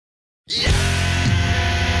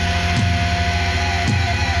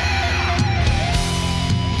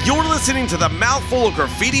listening to the Mouthful of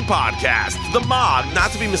Graffiti podcast. The Mog, not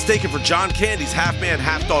to be mistaken for John Candy's half-man,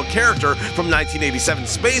 half-dog character from 1987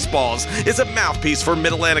 Spaceballs, is a mouthpiece for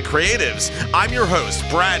Mid-Atlantic creatives. I'm your host,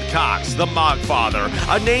 Brad Cox, the Mog Father,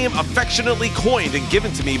 a name affectionately coined and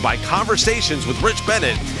given to me by conversations with Rich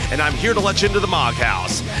Bennett, and I'm here to let you into the Mog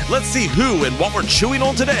House. Let's see who and what we're chewing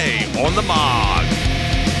on today on the Mog.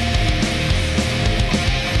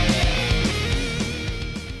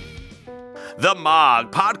 The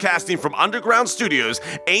Mog, podcasting from underground studios,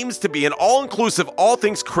 aims to be an all-inclusive,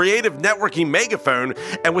 all-things creative networking megaphone,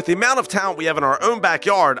 and with the amount of talent we have in our own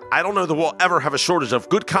backyard, I don't know that we'll ever have a shortage of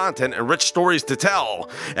good content and rich stories to tell.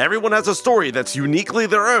 Everyone has a story that's uniquely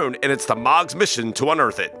their own, and it's the Mog's mission to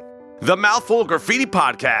unearth it. The Mouthful of Graffiti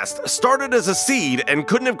podcast started as a seed and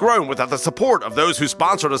couldn't have grown without the support of those who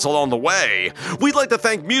sponsored us along the way. We'd like to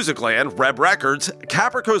thank Musicland, Reb Records,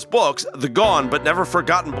 Caprico's Books, The Gone But Never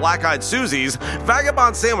Forgotten Black Eyed Susies,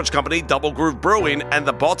 Vagabond Sandwich Company, Double Groove Brewing, and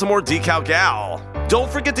the Baltimore Decal Gal. Don't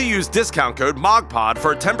forget to use discount code MOGPOD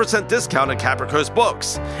for a 10% discount at Caprico's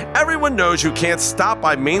Books. Everyone knows you can't stop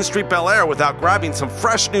by Main Street Bel Air without grabbing some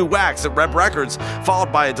fresh new wax at Reb Records,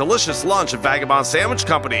 followed by a delicious lunch at Vagabond Sandwich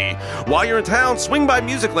Company. While you're in town, swing by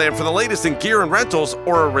Musicland for the latest in gear and rentals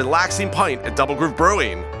or a relaxing pint at Double Groove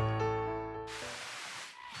Brewing.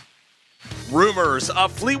 Rumors, a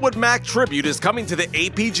Fleetwood Mac tribute is coming to the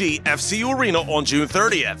APG FCU Arena on June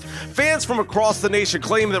 30th. Fans from across the nation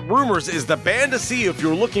claim that Rumors is the band to see if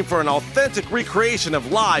you're looking for an authentic recreation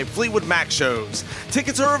of live Fleetwood Mac shows.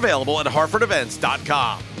 Tickets are available at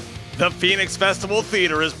hartfordevents.com. The Phoenix Festival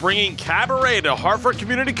Theater is bringing Cabaret to Hartford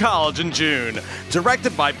Community College in June.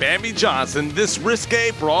 Directed by Bambi Johnson, this risque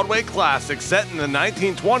Broadway classic set in the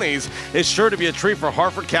 1920s is sure to be a treat for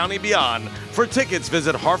Hartford County and beyond. For tickets,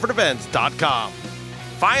 visit hartfordevents.com.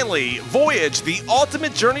 Finally, Voyage, the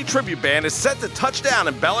Ultimate Journey tribute band, is set to touch down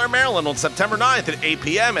in Bel Air, Maryland on September 9th at 8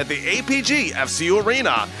 p.m. at the APG FCU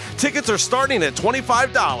Arena. Tickets are starting at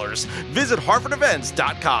 $25. Visit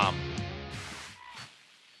hartfordevents.com.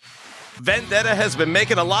 Vendetta has been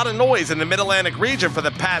making a lot of noise in the Mid-Atlantic region for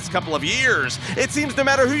the past couple of years. It seems no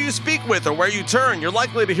matter who you speak with or where you turn, you're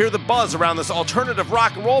likely to hear the buzz around this alternative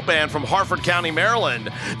rock and roll band from Hartford County,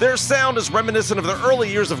 Maryland. Their sound is reminiscent of the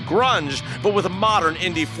early years of grunge, but with a modern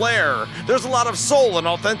indie flair. There's a lot of soul and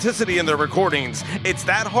authenticity in their recordings. It's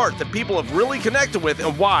that heart that people have really connected with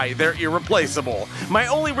and why they're irreplaceable. My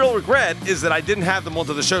only real regret is that I didn't have them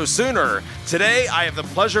onto the show sooner. Today, I have the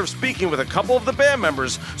pleasure of speaking with a couple of the band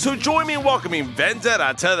members, so join me in welcoming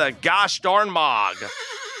Vendetta to the gosh darn Mog.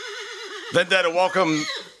 Vendetta, welcome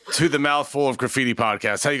to the Mouthful of Graffiti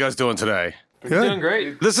podcast. How you guys doing today? Good. Doing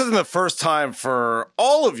great. This isn't the first time for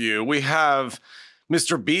all of you. We have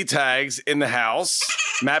Mr. B-Tags in the house,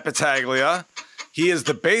 Matt Battaglia. He is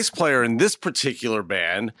the bass player in this particular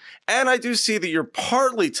band, and I do see that you're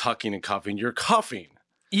partly tucking and cuffing. You're cuffing.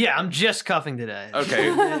 Yeah, I'm just cuffing today. Okay.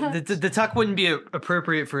 The tuck wouldn't be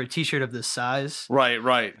appropriate for a t-shirt of this size.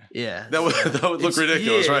 Right. Yeah. That would look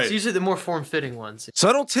ridiculous, right? It's usually the more form-fitting ones. So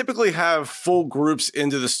I don't typically have full groups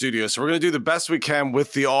into the studio, so we're going to do the best we can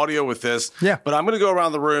with the audio with this. Yeah. But I'm going to go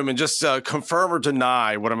around the room and just confirm or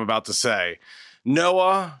deny what I'm about to say.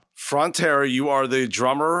 Noah Frontera, you are the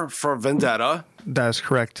drummer for Vendetta. That is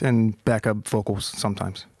correct, and backup vocals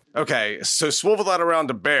sometimes. Okay, so swivel that around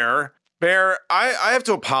to Bear. Bear, I have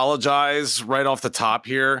to apologize right off the top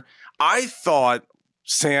here. I thought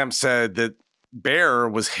Sam said that Bear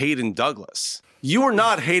was Hayden Douglas. You are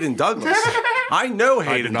not Hayden Douglas. I know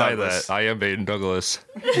Hayden Douglas. That. I am Hayden Douglas.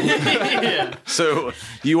 Yeah. So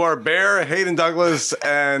you are Bear, Hayden Douglas,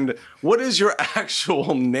 and what is your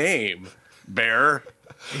actual name, Bear?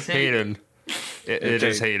 Hayden. It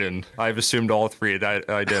is Hayden. I've assumed all three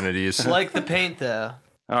identities. Like the paint, though.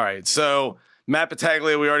 All right, so Matt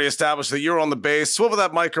Battaglia, we already established that you're on the bass. Swivel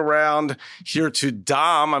that mic around here to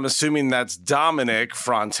Dom. I'm assuming that's Dominic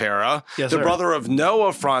Frontera, yes, the sir. brother of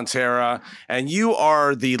Noah Frontera, and you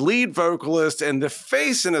are the lead vocalist and the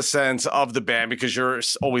face, in a sense, of the band because you're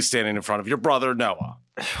always standing in front of your brother, Noah.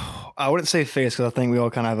 I wouldn't say face because I think we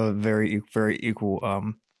all kind of have a very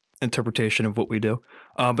equal interpretation of what we do.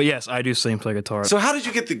 But yes, I do sing, play guitar. So how did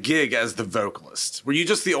you get the gig as the vocalist? Were you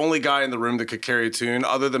just the only guy in the room that could carry a tune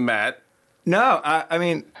other than Matt? No, I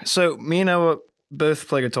mean, so me and Noah both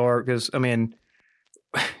play guitar because, I mean,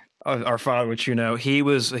 our father, which you know, he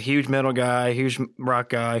was a huge metal guy, huge rock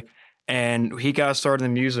guy, and he got started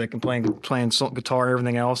in music and playing guitar and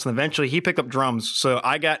everything else. And eventually he picked up drums. So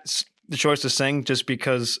I got the choice to sing just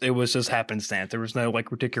because it was just happenstance. There was no like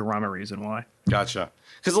particular rhyme or reason why. Gotcha.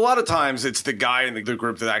 Because a lot of times it's the guy in the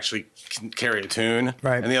group that actually can carry a tune,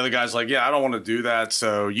 right? And the other guy's like, "Yeah, I don't want to do that,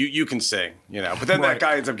 so you can sing," you know. But then that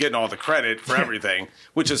guy ends up getting all the credit for everything,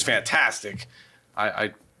 which is fantastic.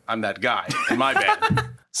 I'm that guy in my band.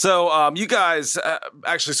 So you guys,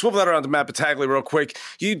 actually swivel that around to Matt Battaglia real quick.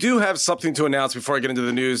 You do have something to announce before I get into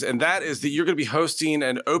the news, and that is that you're going to be hosting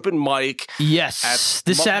an open mic. Yes,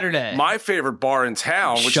 this Saturday. My favorite bar in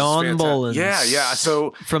town, which Sean is Boland's. Yeah.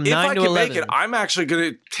 So from if 9 I to can 11. make it, I'm actually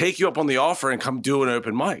going to take you up on the offer and come do an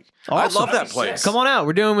open mic. Awesome. I love that place. Come on out.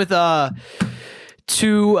 We're doing with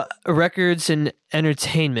 2 Records and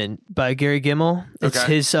Entertainment by Gary Gimmel. It's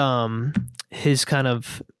his kind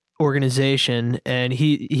of organization, and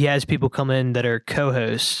he has people come in that are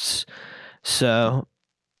co-hosts, so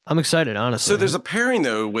I'm excited, honestly. So there's a pairing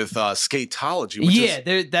though with Skatology,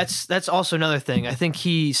 which that's also another thing. I think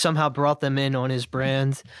he somehow brought them in on his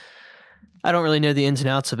brand. I don't really know the ins and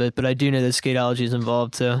outs of it, but I do know that Skatology is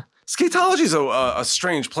involved too. Skatology is a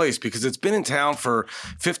strange place because it's been in town for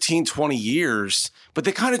 15, 20 years, but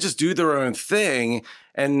they kind of just do their own thing,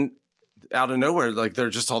 and out of nowhere, like they're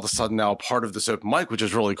just all of a sudden now a part of this open mic, which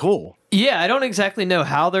is really cool. Yeah, I don't exactly know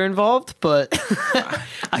how they're involved, but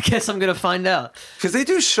I guess I'm gonna find out. Because they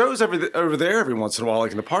do shows over there every once in a while,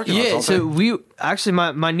 like in the parking lot. Yeah, don't so they? we actually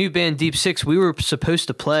my new band Deep Six, we were supposed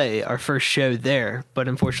to play our first show there, but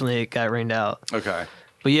unfortunately it got rained out. Okay.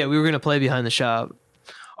 But yeah, we were gonna play behind the shop.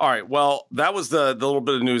 All right. Well, that was the little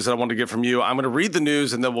bit of news that I wanted to get from you. I'm going to read the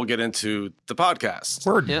news and then we'll get into the podcast.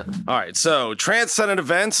 Word. Yeah. All right. So Transcendent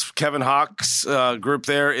Events, Kevin Hawk's group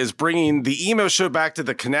there, is bringing the emo show back to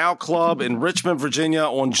the Canal Club in Richmond, Virginia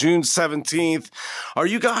on June 17th. Are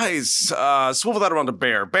you guys, swivel that around to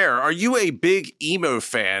Bear. Bear, are you a big emo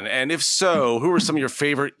fan? And if so, who are some of your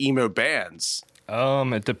favorite emo bands?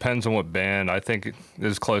 It depends on what band. I think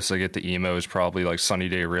as close as I get to emo is probably like Sunny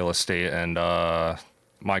Day Real Estate and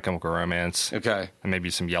My Chemical Romance. Okay. And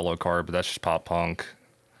maybe some Yellow Card, but that's just pop punk.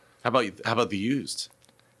 How about the Used?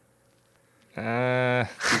 Uh,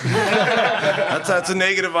 That's a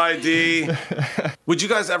negative ID. Would you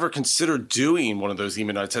guys ever consider doing one of those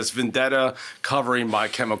emo nights as Vendetta covering My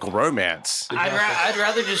Chemical Romance? I'd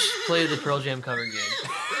rather just play the Pearl Jam cover gig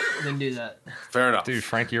than do that. Fair enough. dude,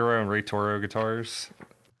 Frank Euro and Ray Toro guitars.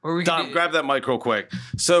 Or we Dom, grab that mic real quick.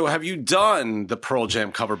 So, have you done the Pearl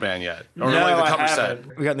Jam cover band yet? Or No, like the I cover haven't.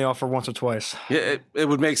 set? We got in the offer once or twice. Yeah, it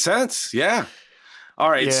would make sense. Yeah. All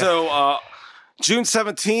right. Yeah. So, June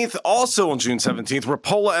 17th, also on June 17th,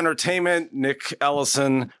 Rapola Entertainment, Nick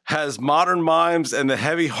Ellison, has Modern Mimes and the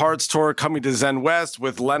Heavy Hearts Tour coming to Zen West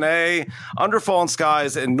with Lene, Under Fallen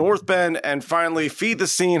Skies, and North Bend. And finally, Feed the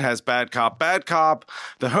Scene has Bad Cop,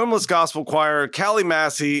 the Homeless Gospel Choir, Callie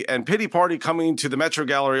Massey, and Pity Party coming to the Metro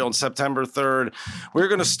Gallery on September 3rd. We're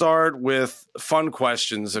going to start with fun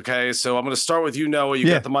questions, okay? So I'm going to start with you, Noah. You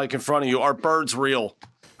got the mic in front of you. Are birds real?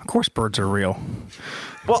 Of course, birds are real.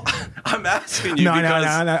 Well, I'm asking you No, because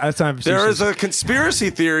that's not there is a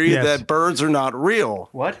conspiracy theory that birds are not real.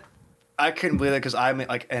 What? I couldn't believe that because I'm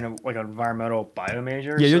like in an environmental bio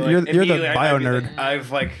major. Yeah, so, you're immediately the bio nerd.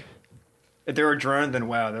 I've like, if they're a drone, then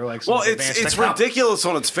wow, they're like. Well, it's ridiculous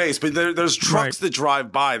on its face, but there's trucks that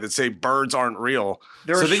drive by that say birds aren't real.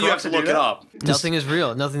 So then you have to look it up. Nothing is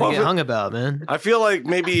real. Nothing to get hung about, man. I feel like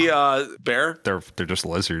maybe Bear. They're just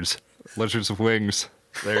lizards. Lizards with wings.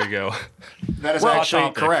 There you go. That is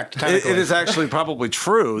actually correct. It is actually probably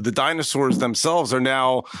true. The dinosaurs themselves are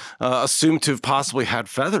now assumed to have possibly had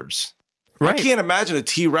feathers. Right. I can't imagine a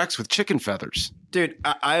T-Rex with chicken feathers. Dude,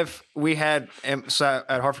 we had so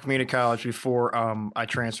at Hartford Community College before I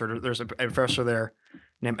transferred. There's a professor there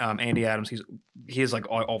named Andy Adams. He's like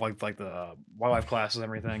all like the wildlife classes and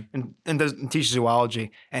everything, and teaches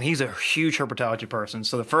zoology. And he's a huge herpetology person.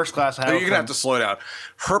 So the first class I had, You're gonna have to slow down.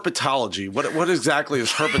 Herpetology. What exactly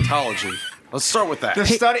is herpetology? Let's start with that. the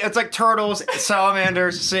study. It's like turtles,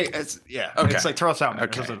 salamanders. See, it's Okay. It's like turtle salamanders.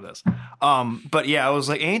 Okay. That's what it is. But yeah, I was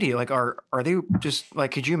like, Andy, like, are they just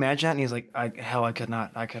like? Could you imagine that? And he's like, I could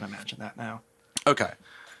not. I could imagine that now. Okay.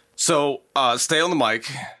 So stay on the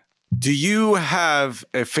mic. Do you have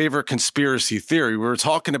a favorite conspiracy theory? We were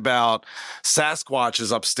talking about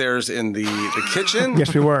Sasquatches upstairs in the kitchen.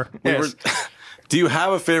 Yes, we were. Do you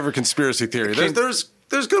have a favorite conspiracy theory? There's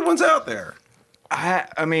good ones out there.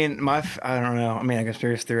 I mean, I don't know. I mean, a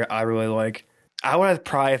conspiracy theory I really like. I would have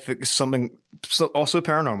probably think something also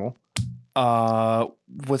paranormal.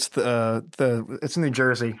 What's it's in New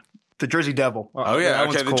Jersey. The Jersey Devil. Oh yeah, that okay,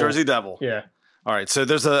 one's the cool. Jersey Devil. Yeah. All right, so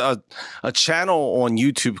there's a channel on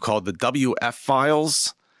YouTube called the WF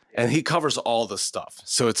Files, and he covers all this stuff.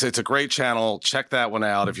 So it's a great channel. Check that one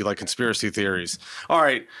out if you like conspiracy theories. All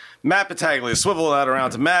right, Matt Battaglia, swivel that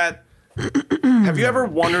around to Matt. Have you ever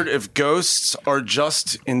wondered if ghosts are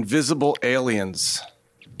just invisible aliens?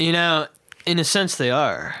 You know, in a sense, they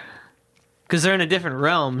are. Because they're in a different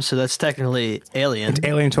realm, so that's technically alien. It's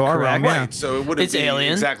alien to our realm, yeah. Right, so it wouldn't be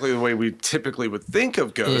alien. exactly the way we typically would think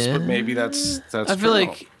of ghosts, but maybe that's I feel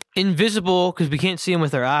like invisible because we can't see them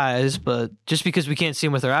with our eyes, but just because we can't see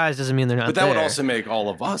them with our eyes doesn't mean they're not there. But that would also make all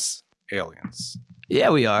of us aliens. Yeah,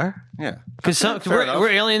 we are. Yeah. Because we're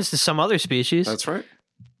aliens to some other species. That's right.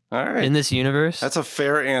 All right. In this universe. That's a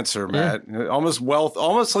fair answer, Matt. Yeah.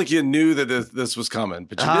 Almost like you knew that this was coming,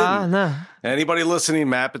 but you didn't. No. Anybody listening,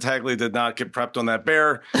 Matt Battaglia did not get prepped on that.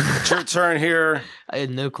 Bear, it's your turn here. I had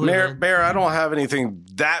no clue. Bear, I don't have anything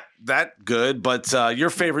that good, but your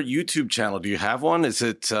favorite YouTube channel, do you have one? Is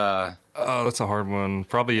it... Oh, that's a hard one.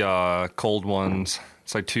 Probably Cold Ones.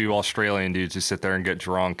 It's like two Australian dudes who sit there and get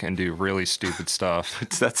drunk and do really stupid stuff.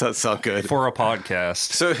 That does sound good. For a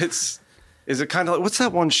podcast. So is it kind of like, what's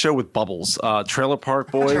that one show with Bubbles? Trailer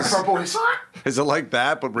Park Boys? Trailer Park Boys. Is it like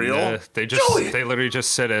that, but real? Yeah, they literally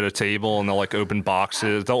just sit at a table and they'll like open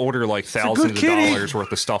boxes. They'll order like thousands of dollars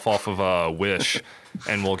worth of stuff off of Wish,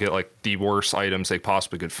 and we'll get like the worst items they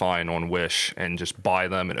possibly could find on Wish and just buy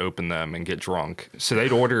them and open them and get drunk. So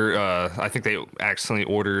they'd order, I think they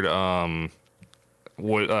accidentally ordered,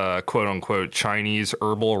 quote unquote Chinese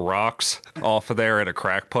herbal rocks off of there at a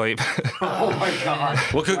crack pipe. Oh my God.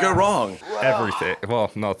 What could go wrong? Everything. Well,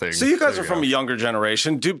 nothing. So you guys are from a younger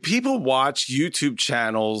generation. Do people watch YouTube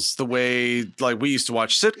channels the way like we used to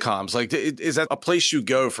watch sitcoms? Like, is that a place you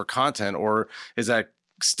go for content, or is that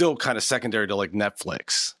still kind of secondary to like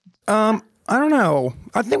Netflix? I don't know.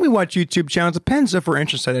 I think we watch YouTube channels. Depends if we're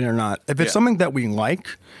interested in it or not. If it's something that we like,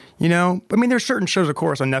 you know, I mean, there's certain shows, of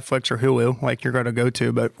course, on Netflix or Hulu, like you're going to go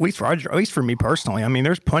to, but at least for me personally, I mean,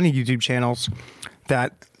 there's plenty of YouTube channels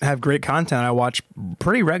that have great content I watch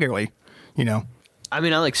pretty regularly, you know. I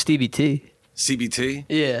mean, I like Stevie T. CBT?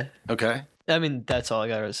 Yeah. Okay. I mean, that's all I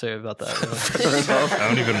got to say about that. I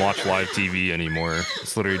don't even watch live TV anymore.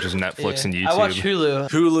 It's literally just Netflix and YouTube. I watch Hulu.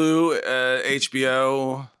 Hulu,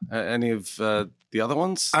 HBO, any of the other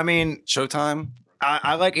ones? I mean, Showtime?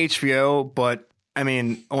 I like HBO, but I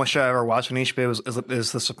mean, only show I ever watched on HBO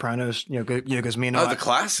is The Sopranos. You know, because me and the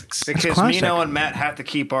classics. Because me and Matt have to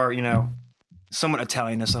keep our, you know, somewhat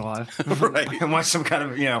Italianness alive. Right. And watch some kind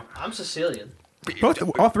of, you know. I'm Sicilian.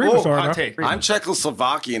 All three of us are. Hot take. I'm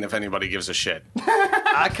Czechoslovakian if anybody gives a shit.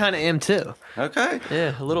 I kind of am too. Okay.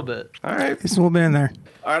 Yeah, a little bit. All right. It's a little bit in there.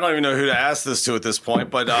 I don't even know who to ask this to at this point,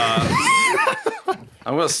 but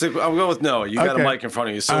I'm going with Noah. You got a mic in front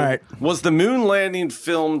of you. So, was the moon landing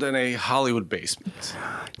filmed in a Hollywood basement?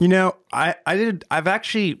 You know, I've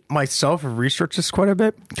actually myself researched this quite a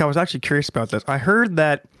bit. I was actually curious about this. I heard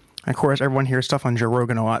that, of course, everyone hears stuff on Joe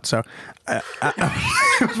Rogan a lot. So it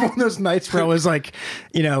was one of those nights where I was like,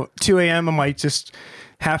 you know, 2 a.m. I'm like just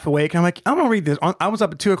half awake. And I'm like, I'm going to read this. I was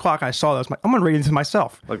up at 2 o'clock. I saw this. I'm like, I'm going to read it to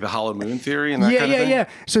myself. Like the hollow moon theory and that kind of thing? Yeah.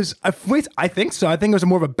 So I think so. I think it was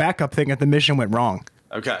more of a backup thing if the mission went wrong.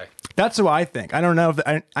 Okay. That's what I think. I don't know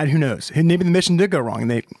if who knows? Maybe the mission did go wrong.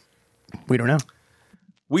 We don't know.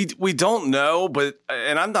 We don't know,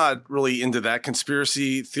 and I'm not really into that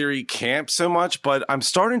conspiracy theory camp so much, but I'm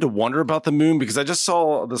starting to wonder about the moon because I just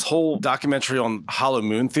saw this whole documentary on hollow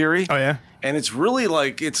moon theory. Oh, yeah? And it's really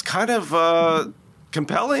like, it's kind of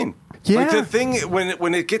compelling. Yeah. Like the thing,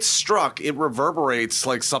 when it gets struck, it reverberates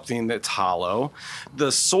like something that's hollow.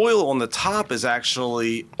 The soil on the top is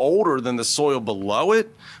actually older than the soil below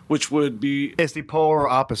it, which would be... It's the polar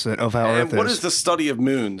opposite of how Earth is. And what is the study of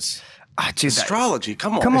moons? Astrology,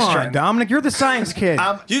 come on. Dominic, you're the science kid.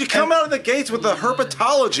 You come out of the gates with the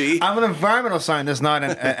herpetology. I'm an environmental scientist, not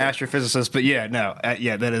an astrophysicist, but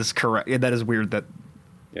that is correct. Yeah, that is weird.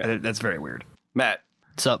 That's very weird. Matt.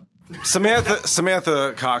 What's up?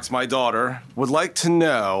 Samantha Cox, my daughter, would like to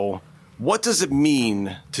know, what does it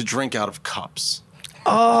mean to drink out of cups?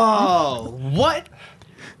 Oh, what?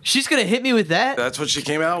 She's going to hit me with that? That's what she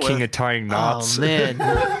came out with. King of tying knots. Oh, man.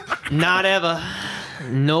 Not ever.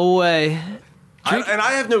 No way.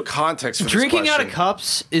 I have no context for this Drinking question. out of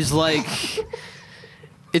cups is like...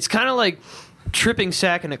 It's kind of like tripping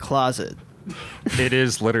sack in a closet. It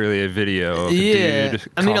is literally a video of a dude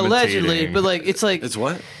I mean, allegedly, commentating. but like, it's like... It's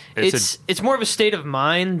what? It's more of a state of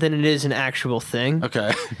mind than it is an actual thing.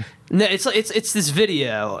 Okay. No, it's this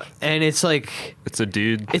video, and it's like... It's a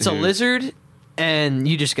dude. It's a lizard, and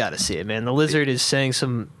you just got to see it, man. The lizard is saying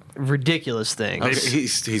some ridiculous things. Okay,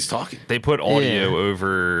 he's talking. They put audio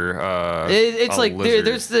over. It's a like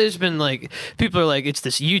lizard. there's been like people are like, it's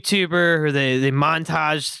this YouTuber, or they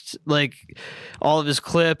montaged like all of his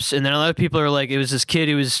clips, and then a lot of people are like, it was this kid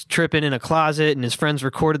who was tripping in a closet and his friends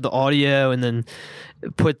recorded the audio and then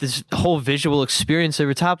put this whole visual experience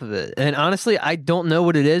over top of it. And honestly, I don't know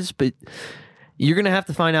what it is, but you're gonna have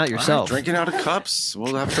to find out yourself. Drinking out of cups.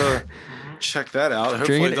 We'll have to check that out.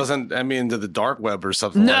 Hopefully it doesn't end me into the dark web or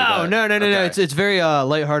something like that. No. Okay. It's very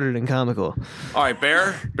lighthearted and comical. All right,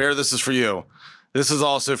 Bear, this is for you. This is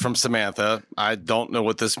also from Samantha. I don't know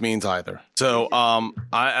what this means either. So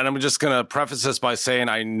I'm just going to preface this by saying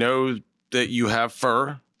I know that you have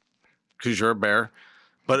fur because you're a bear,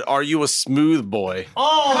 but are you a smooth boy?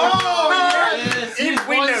 Yes.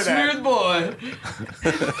 We know that. Smooth boy.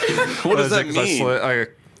 What does that mean?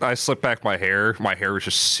 I slicked back my hair. My hair was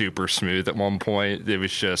just super smooth at one point. It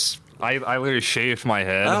was just I literally shaved my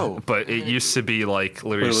head, but it used to be like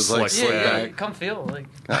literally it was like slick back. Come feel like.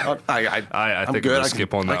 I think I'm gonna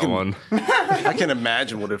skip on that one. I can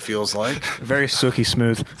imagine what it feels like. Very silky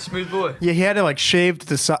smooth. Smooth boy. Yeah, he had to like shave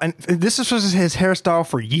the side, and this was his hairstyle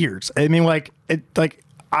for years. I mean,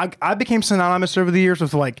 I became synonymous over the years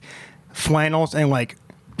with like flannels and like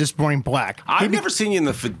just wearing black. I've never seen you in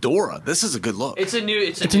the fedora. This is a good look. It's a new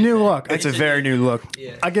look. It's a very new look.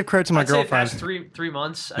 Yeah. I give credit to my girlfriend. Past three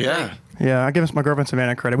months. I Yeah. think. Yeah, I give my girlfriend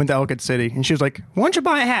Savannah credit. I went to Ellicott City, and she was like, "Why don't you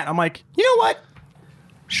buy a hat?" I'm like, "You know what?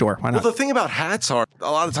 Sure, why not?" Well, the thing about hats are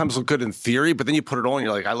a lot of times look good in theory, but then you put it on, and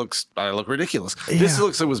you're like, I look ridiculous. This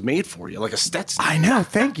looks like it was made for you, like a Stetson. I know.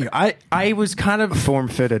 Thank you. I was kind of form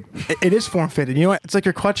fitted. It is form fitted. You know what? It's like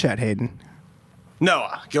your clutch hat, Hayden.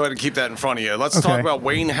 Noah, go ahead and keep that in front of you. Let's Okay. talk about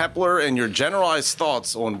Wayne Hepler and your generalized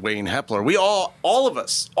thoughts on Wayne Hepler. We all of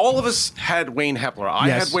us had Wayne Hepler. I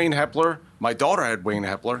Yes. had Wayne Hepler. My daughter had Wayne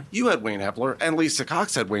Hepler. You had Wayne Hepler. And Lisa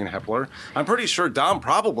Cox had Wayne Hepler. I'm pretty sure Dom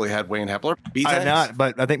probably had Wayne Hepler. I did not,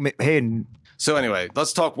 but I think Hayden. So anyway,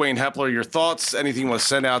 let's talk Wayne Hepler. Your thoughts, anything you want to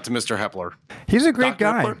send out to Mr. Hepler. He's a great Dr.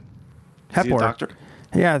 guy. Hepler? Is he a doctor?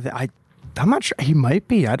 Yeah, I'm not sure. He might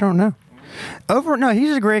be. I don't know.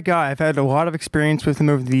 He's a great guy. I've had a lot of experience with him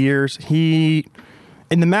over the years.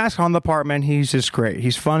 In the mask on department, he's just great.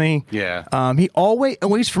 He's funny. Yeah. He always, at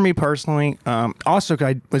least for me personally, also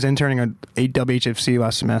I was interning at WHFC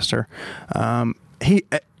last semester. He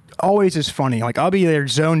always is funny. Like I'll be there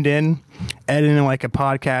zoned in, editing like a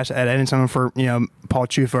podcast, editing something for Paul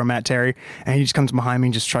Chufa or Matt Terry, and he just comes behind me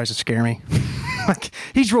and just tries to scare me. Like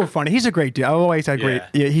he's real funny. He's a great dude. I've always had great.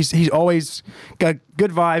 Yeah, he's always got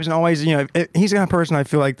good vibes and always he's the kind of person I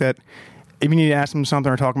feel like that if you need to ask him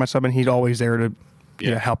something or talk about something, he's always there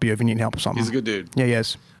to help you if you need help with something. He's a good dude. Yeah, he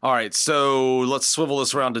is. All right, so let's swivel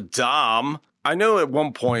this around to Dom. I know at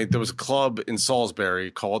one point there was a club in Salisbury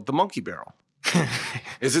called the Monkey Barrel.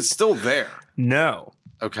 Is it still there? No.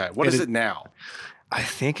 Okay, what is it now? I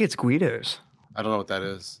think it's Guido's. I don't know what that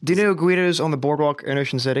is. Do you know Guido's on the boardwalk in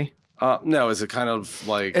Ocean City? No, is it kind of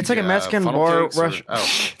like It's like a Mexican funnel bar cakes or- restaurant.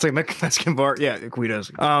 It's like a Mexican bar. Yeah,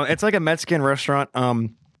 Guido's. It's like a Mexican restaurant.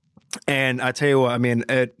 And I tell you what, I mean,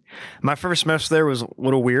 my first semester there was a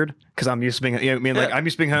little weird because I'm used to being, I'm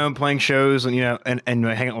used to being home playing shows and and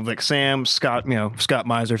hanging out with like Sam, Scott, Scott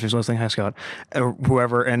Miser if he's listening, hi Scott, or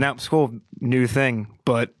whoever, and that was cool, new thing.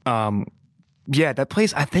 But yeah, that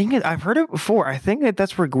place, I've heard it before. I think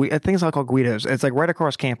that's where I think it's called Guido's. It's like right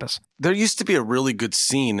across campus. There used to be a really good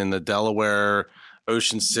scene in the Delaware,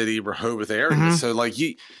 Ocean City, Rehoboth area. Mm-hmm. So like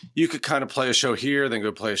you could kind of play a show here, then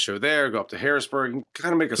go play a show there, go up to Harrisburg, and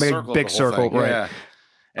kind of make a circle. big of the whole circle, thing. right. Yeah.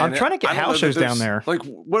 I'm trying to get I don't house know shows that down there's- there. Like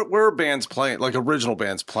where are bands playing? Like original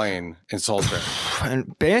bands playing in Salisbury?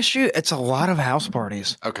 And Banshee, it's a lot of house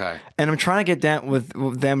parties. Okay. And I'm trying to get down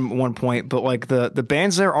with them at one point, but like the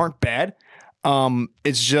bands there aren't bad.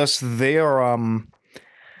 It's just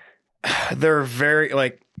they're very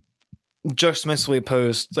like just mentally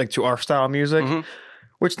opposed like to our style of music,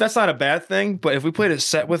 which that's not a bad thing. But if we played a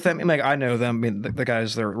set with them, like I know them, I mean the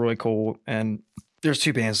guys, they're really cool, and there's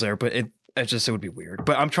two bands there, but it would be weird.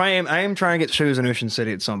 But I am trying to get shows in Ocean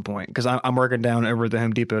City at some point because I'm working down over at the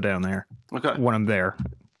Home Depot down there. Okay. When I'm there,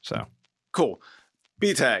 so Cool.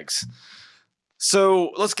 B-tags.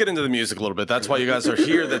 So let's get into the music a little bit. That's why you guys are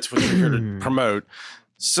here. That's what you're here to promote.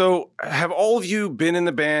 So have all of you been in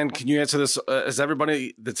the band? Can you answer this? Has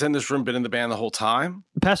everybody that's in this room been in the band the whole time?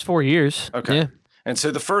 The past 4 years. Okay. Yeah. And so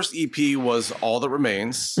the first EP was All That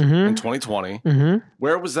Remains in 2020. Mm-hmm.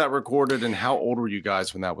 Where was that recorded and how old were you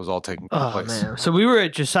guys when that was all taking Oh place? man. So we were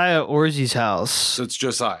at Josiah Orzi's house. So it's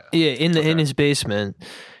Josiah. Yeah, in his basement.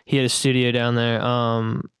 He had a studio down there.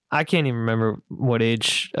 I can't even remember what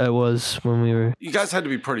age I was when we were. You guys had to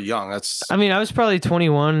be pretty young. I mean, I was probably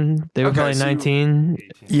 21. They were probably 19.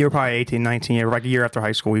 You were probably 18, 19. Yeah, like a year after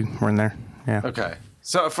high school, we were in there. Yeah. Okay.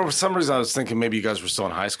 So for some reason, I was thinking maybe you guys were still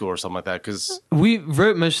in high school or something like that. Because we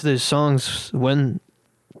wrote most of those songs when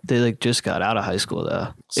they like just got out of high school, though.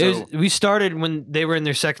 So, we started when they were in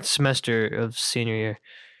their second semester of senior year.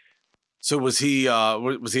 So was he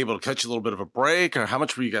able to catch a little bit of a break, or how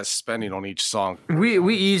much were you guys spending on each song?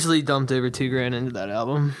 We easily dumped over $2,000 into that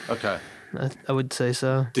album. Okay. I would say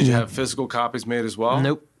so. Did you have physical copies made as well?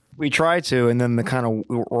 Nope. We tried to, and then the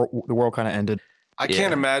world kind of ended. I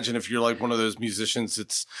can't imagine if you're like one of those musicians.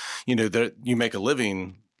 It's that you make a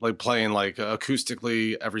living like playing like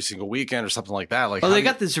acoustically every single weekend or something like that. Like, they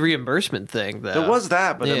got this reimbursement thing. Though. There was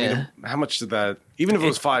that, but yeah. I mean, how much did that? Even if it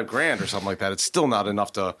was $5,000 or something like that, it's still not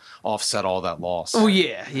enough to offset all that loss. Oh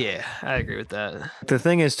yeah, I agree with that. The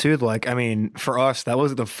thing is too, like, I mean, for us, that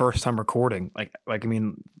was the first time recording, like I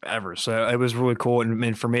mean, ever. So it was really cool,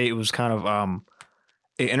 and for me, it was kind of an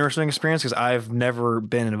interesting experience because I've never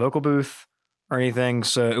been in a vocal booth or anything,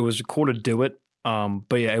 so it was cool to do it.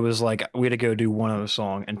 But yeah, it was like we had to go do one other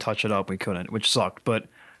song and touch it up. We couldn't, which sucked. But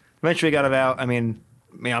eventually we got it out. I mean,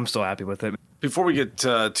 I'm still happy with it. Before we get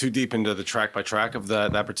too deep into the track by track of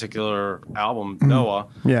that particular album, Noah,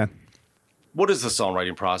 yeah, what is the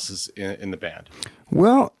songwriting process in the band?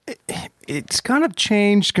 Well, it's kind of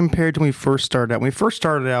changed compared to when we first started out. When we first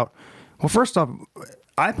started out, well, first off,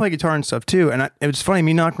 I play guitar and stuff too, and it was funny.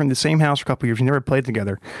 Me and Knock were in the same house for a couple of years. We never played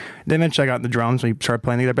together. Then eventually I got the drums. We started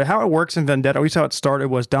playing together. But how it works in Vendetta, at least how it started,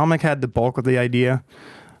 was Dominic had the bulk of the idea.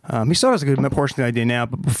 He still has a good portion of the idea now,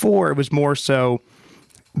 but before it was more so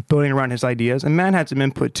building around his ideas. And Matt had some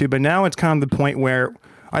input too, but now it's kind of the point where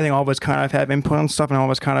I think all of us kind of have input on stuff, and all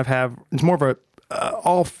of us kind of have. It's more of a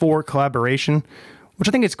all four collaboration, which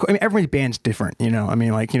I think it's. I mean, every band's different, I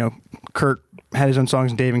mean, like Kurt had his own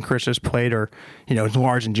songs, and Dave and Chris just played, or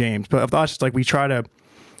Lars and James. But of us, like we try to,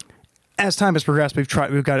 as time has progressed, we've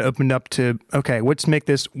got to open up to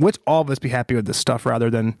let's all of us be happy with this stuff rather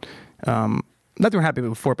than not that we're happy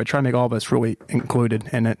with it before, but try to make all of us really included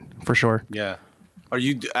in it for sure. Yeah. Are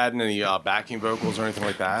you adding any backing vocals or anything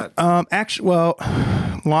like that? Actually, well,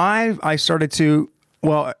 live I started to.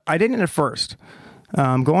 Well, I didn't at first.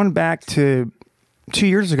 Going back to 2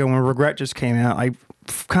 years ago when Regret just came out, I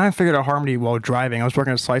kind of figured out harmony while driving. I was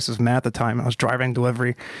working at Slices Math at the time. I was driving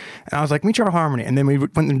delivery, and I was like, "Let me try harmony." And then we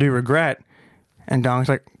went to do Regret, and Don was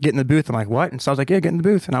like, "Get in the booth." I'm like, "What?" And so I was like, "Yeah, get in the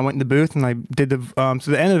booth." And I went in the booth, and I did the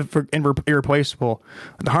so the end of Irreplaceable,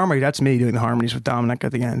 the harmony. That's me doing the harmonies with Dominic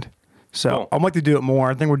at the end. So cool. I'd like to do it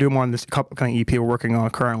more. I think we're doing more on this couple kind of EP we're working on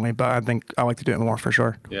currently, but I think I like to do it more for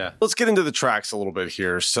sure. Yeah. Let's get into the tracks a little bit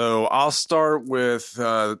here. So I'll start with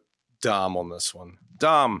Dom on this one.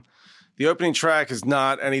 Dom, the opening track is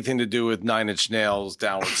not anything to do with Nine Inch Nails'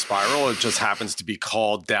 Downward Spiral. It just happens to be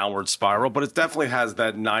called Downward Spiral, but it definitely has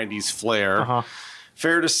that 90s flair. Uh-huh.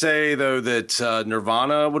 Fair to say, though, that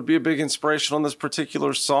Nirvana would be a big inspiration on this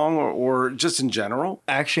particular song, or just in general?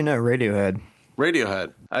 Actually, no, Radiohead.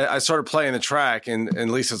 I started playing the track,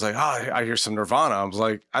 and Lisa's like, "Oh, I hear some Nirvana." I was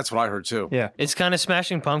like, "That's what I heard too." Yeah, it's kind of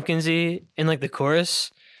Smashing Pumpkins-y in like the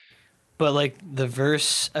chorus, but like the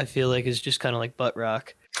verse, I feel like is just kind of like butt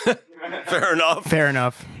rock. Fair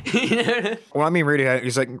enough. Well, I mean, Radiohead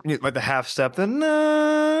is like the half step.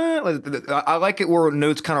 I like it where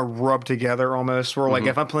notes kind of rub together almost. Where like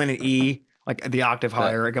if I'm playing an E, like the octave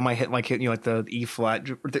higher, like I might hit like the E flat.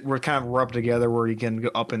 We're kind of rubbed together where you can go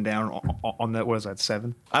up and down on that. What is that,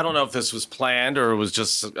 7? I don't know if this was planned or it was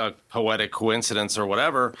just a poetic coincidence or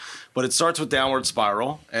whatever, but it starts with Downward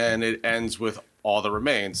Spiral and it ends with All That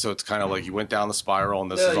Remains. So it's kind of like you went down the spiral and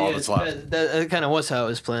this is all that's left. That kind of was how it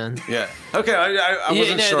was planned. Yeah. Okay. I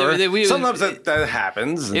wasn't sure. Sometimes that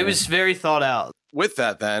happens. It was very thought out. With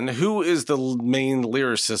that, then, who is the main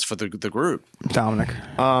lyricist for the group? Dominic.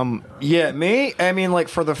 Yeah, me. I mean, like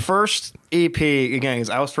for the first EP, again, because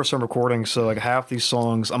I was first time recording, so like half these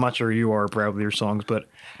songs, I'm not sure you are proud of your songs, but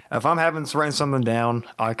if I'm writing something down,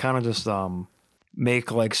 I kind of just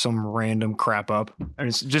make like some random crap up, and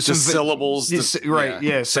it's just syllables, right?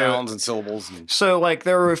 Yeah, sounds and syllables. So like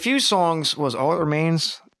there were a few songs. Was All That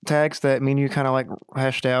Remains tags that me and you kind of like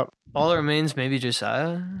hashed out? All That Remains, maybe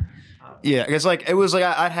Josiah. Yeah, it's like it was like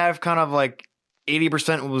I'd have kind of like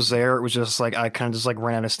 80% was there. It was just like I kind of just like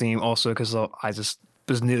ran out of steam. Also, because I just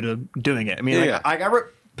was new to doing it. I mean, I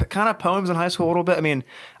wrote kind of poems in high school a little bit. I mean,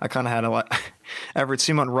 I kind of had a lot. I would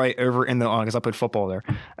see one right over in the because I played football there.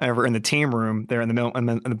 Over in the team room there in the middle in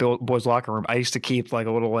the boys' locker room. I used to keep like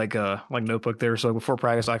a little like notebook there. So before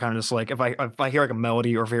practice, I kind of just like if I hear like a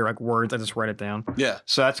melody or if I hear like words, I just write it down. Yeah.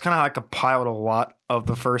 So that's kind of like compiled a lot of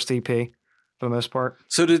the first EP for the most part.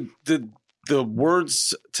 So did the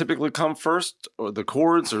words typically come first, or the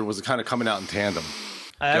chords, or was it kind of coming out in tandem?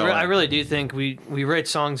 I really do think we write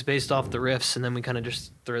songs based off the riffs, and then we kind of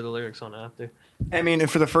just throw the lyrics on after. I mean, and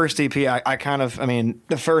for the first EP, the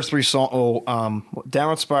first three songs,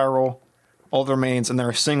 Downward Spiral, All That Remains, and then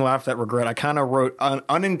a single after that, Regret, I kind of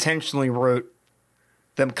unintentionally wrote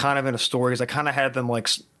them kind of in a story, because I kind of had them like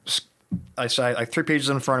 3 pages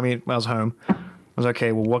in front of me when I was home. I was like,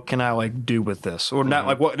 okay, well, what can I like do with this? Or not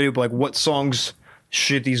like what to do, but like what songs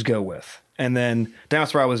should these go with? And then Downward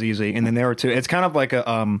Spiral was easy, and then there were two. It's kind of like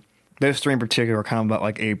those three in particular are kind of about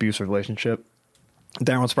like a abusive relationship.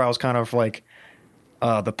 Downward Spiral is kind of like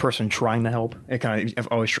the person trying to help. It kind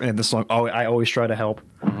of this song. I always try to help.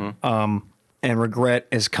 Mm-hmm. And Regret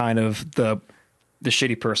is kind of the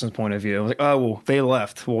shitty person's point of view. I was like, oh well, they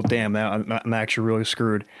left. Well, damn, now I'm actually really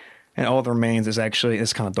screwed. And All That Remains is actually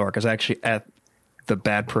it's kind of dark. It's actually at the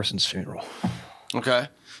bad person's funeral. Okay,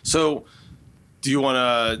 so do you want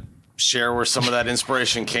to share where some of that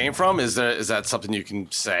inspiration came from? Is that something you can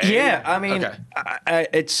say? Yeah, I mean, okay.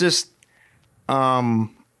 It's just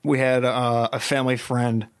we had a family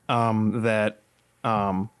friend that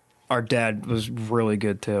our dad was really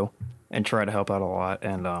good to and tried to help out a lot,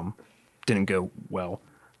 and didn't go well.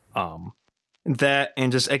 That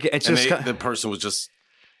and just it's and just the person was just,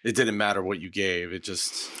 it didn't matter what you gave. It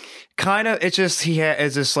just kind of it's just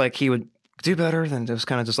it's just like he would do better than just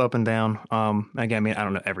kind of just up and down. Again, I mean, I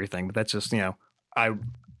don't know everything, but that's just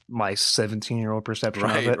my 17-year-old perception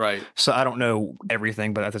of it. Right. So I don't know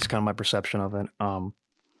everything, but that's kind of my perception of it.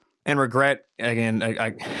 And Regret, again,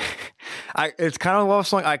 I it's kind of a love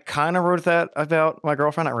song. I kind of wrote that about my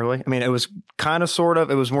girlfriend. Not really. I mean, it was kind of sort of.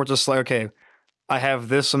 It was more just like, okay, I have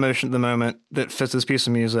this emotion at the moment that fits this piece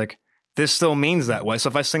of music. This still means that way. So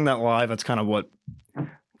if I sing that live, that's kind of what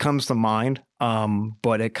comes to mind.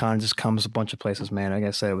 But it kind of just comes a bunch of places, man. Like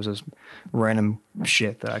I said, it was just random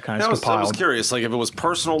shit that I kind of compiled. I was curious, like if it was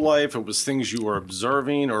personal life, it was things you were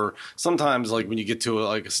observing, or sometimes like when you get to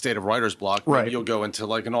a state of writer's block, maybe you'll go into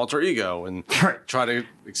like an alter ego and try to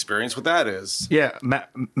experience what that is. Yeah,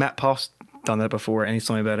 Matt Puff's done that before, and he's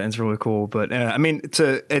told me about it, and it's really cool. But I mean,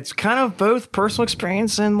 it's kind of both personal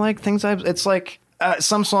experience and like things it's like.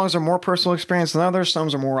 Some songs are more personal experience than others. Some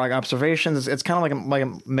are more like observations. It's kind of like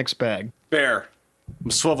a mixed bag. Bear,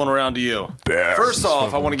 I'm swiveling around to you. Bear. First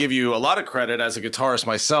off, I want to give you a lot of credit as a guitarist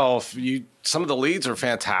myself. Some of the leads are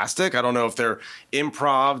fantastic. I don't know if they're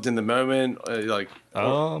improv in the moment.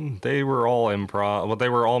 They were all improv. Well, they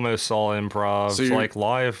were almost all improv. So like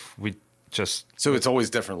live, we just. So it's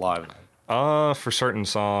always different live. For certain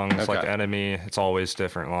songs, like Enemy, it's always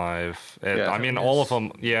different live. I mean, all of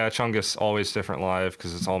them, Chungus, always different live,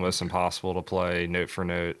 because it's almost impossible to play note for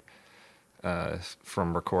note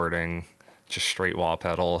from recording, just straight wah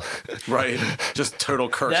pedal. Right, just total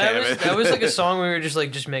Kirk Hammett. That was like a song where we were just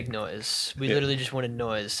like, just make noise. We literally just wanted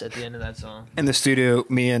noise at the end of that song. In the studio,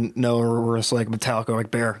 me and Noah were just like Metallica,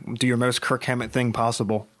 like, Bear, do your most Kirk Hammett thing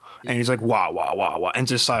possible. And he's like, wah, wah, wah, wah. And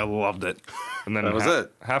just, I loved it. And then that was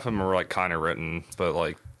it. Half of them were like kind of written, but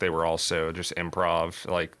like they were also just improv,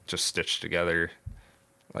 like just stitched together,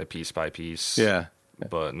 like piece by piece. Yeah.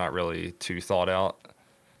 But not really too thought out.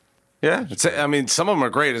 Yeah. I mean, some of them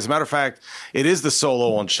are great. As a matter of fact, it is the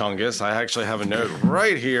solo on Chungus. I actually have a note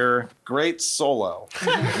right here. Great solo.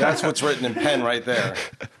 That's what's written in pen right there.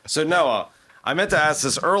 So, Noah, I meant to ask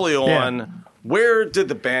this early on. Yeah. Where did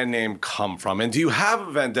the band name come from? And do you have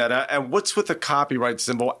a Vendetta? And what's with the copyright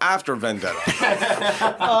symbol after Vendetta?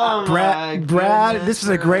 Brad, this is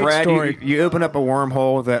a great story. You open up a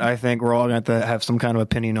wormhole that I think we're all going to have some kind of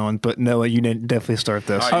opinion on. But Noah, you didn't definitely start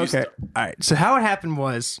this. Okay. All right. So how it happened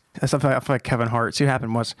was, I feel like Kevin Hart. See what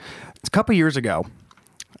happened was, it's a couple years ago.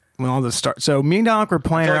 When all this started, so me and Dominic were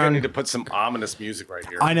playing around. I need to put some ominous music right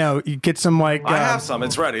here. I know, you get some like. I have some.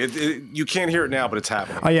 It's ready. You can't hear it now, but it's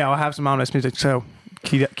happening. Oh yeah, I'll have some ominous music. So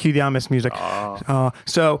cue the ominous music.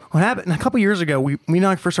 So what happened? A couple years ago, me and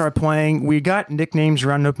Dominic first started playing. We got nicknames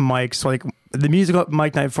around open mics, like the music open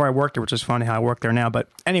mic night before I worked there, which is funny how I worked there now. But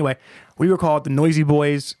anyway, we were called the Noisy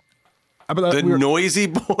Boys. Noisy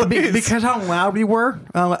Boys, because how loud we were.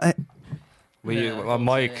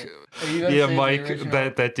 Mike. Yeah, Mike.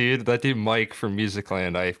 That dude, Mike from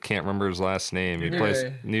Musicland. I can't remember his last name. He plays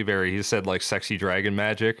Newberry. He said like "Sexy Dragon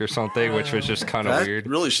Magic" or something, which was just kind of weird.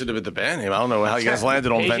 Really should have been the band name. I don't know how you guys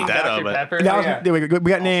landed on Vendetta, but we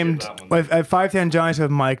got named at 510 Giants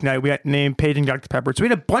with Mike Knight. We got named Paging Dr. Pepper. So we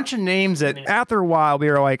had a bunch of names that after a while we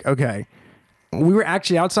were like, okay. We were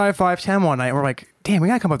actually outside 510 one night, and we're like, damn, we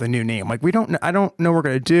gotta come up with a new name. Like, I don't know what we're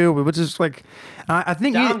gonna do. We was just like, I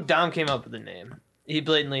think Dom came up with the name.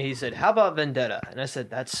 He said, "How about Vendetta?" And I said,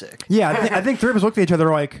 "That's sick." Yeah, I think three of us looked at each other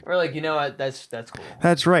like, we're like, you know what? That's cool.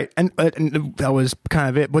 That's right, and that was kind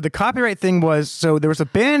of it. But the copyright thing was, so there was a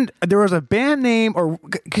band name, or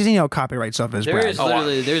because copyright stuff is.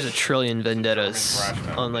 There's a trillion Vendettas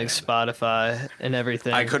on like Spotify and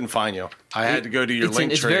everything. I couldn't find you. I had to go to your link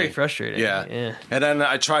tree. It's very frustrating. Yeah. And then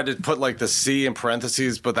I tried to put like the C in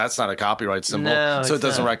parentheses, but that's not a copyright symbol, so it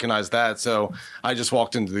doesn't recognize that. So I just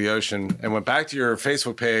walked into the ocean and went back to your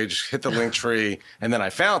Facebook page, hit the link tree, and then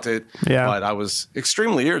I found it. Yeah. But I was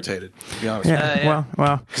extremely irritated, to be honest. Yeah.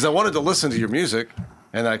 Well, because I wanted to listen to your music.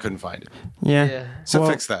 And I couldn't find it. Yeah. So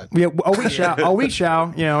fix that. Yeah. We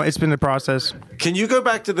shall. It's been the process. Can you go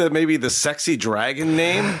back to maybe the Sexy Dragon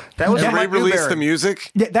name? That was re-release the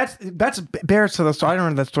music. Yeah, that's Bear's to the story. I don't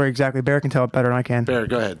know that story exactly. Bear can tell it better than I can. Bear,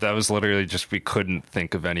 go ahead. That was literally just we couldn't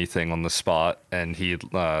think of anything on the spot, and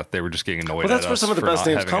they were just getting annoyed. Well, that's where some of the best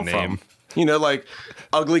names come from. Like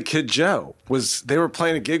Ugly Kid Joe they were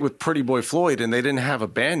playing a gig with Pretty Boy Floyd and they didn't have a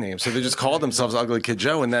band name. So they just called themselves Ugly Kid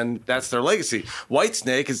Joe and then that's their legacy.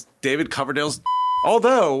 Whitesnake is David Coverdale's.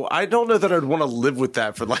 Although I don't know that I'd want to live with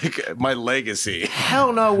that for like my legacy.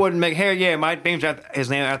 Hell no, wouldn't make hair. Yeah, my name's his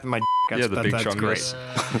name after my. The Big Chungus.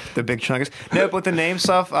 Great. The Big Chungus. No, but the name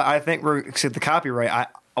stuff, I think the copyright.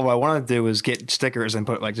 What I want to do is get stickers and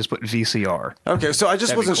put VCR. Okay, so I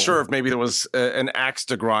just wasn't sure if maybe there was an axe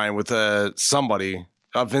to grind with somebody,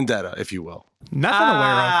 a vendetta, if you will. Nothing aware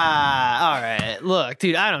of. All right, look,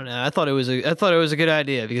 dude, I don't know. I thought it was a good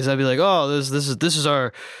idea because I'd be like, oh, this is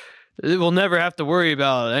our. We'll never have to worry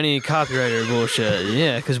about any copyright or bullshit.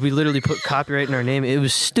 Yeah, because we literally put copyright in our name. It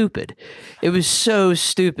was stupid. It was so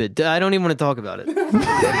stupid. I don't even want to talk about it.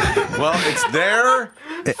 Well, it's there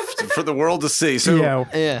for the world to see. So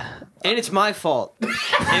yeah. And it's my fault.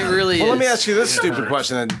 It really is. Well, let me ask you this stupid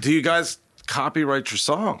question then. Do you guys copyright your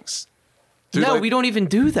songs? We don't even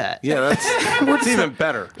do that. Yeah, that's even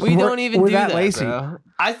better. We don't even do that, lazy. Bro.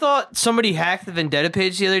 I thought somebody hacked the Vendetta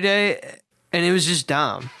page the other day, and it was just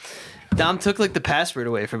Dom. Dom took like the password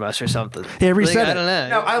away from us or something. Yeah, reset I don't know.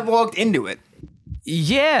 No, I logged into it.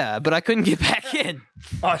 Yeah, but I couldn't get back in.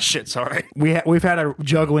 Oh shit! Sorry. We've had a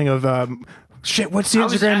juggling of shit. What's the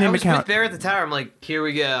Instagram name account? I was there at the tower. I'm like, here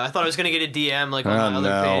we go. I thought I was gonna get a DM like on my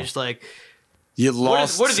other page. Like, you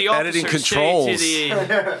lost what did the editing controls.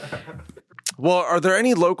 Well, are there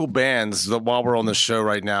any local bands that, while we're on the show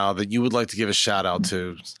right now, that you would like to give a shout out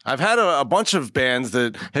to? I've had a bunch of bands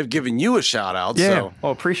that have given you a shout out. Yeah. So.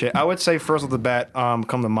 Well, appreciate it. I would say first off the bat, come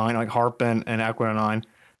to mind, like Harpin and Aqua 9.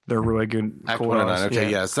 They're really good. Aqua 9.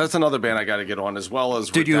 Okay, yes. That's another band I got to get on, as well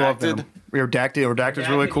as Redacted. You love them? Redacted's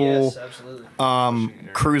really cool. Yes, absolutely.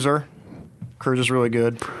 Cruiser's really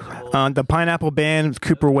good. The Pineapple Band,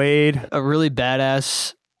 Cooper Wade. A really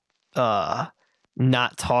badass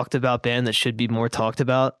not talked about band that should be more talked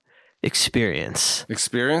about. Experience.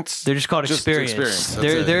 They're just called Experience.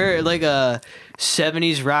 They're like a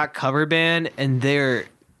 70s rock cover band, and they're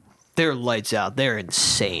lights out. They're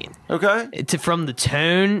insane. Okay. From the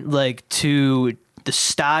tone, like to the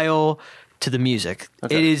style, to the music.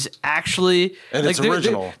 Okay. It is actually and like it's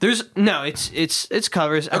original. It's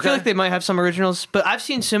covers. I feel like they might have some originals, but I've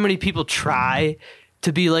seen so many people try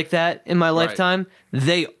to be like that in my lifetime.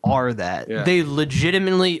 They are that. Yeah. They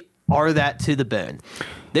legitimately are that to the bone.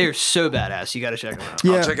 They are so badass. You got to check them out.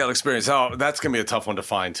 Yeah. I'll check out Experience. Oh, that's going to be a tough one to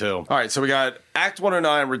find, too. All right, so we got Act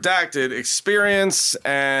 109, Redacted, Experience,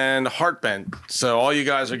 and Heartbent. So all you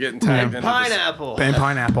guys are getting tagged into Pineapple. And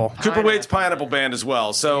Pineapple. Cooper Wade's Pineapple Band as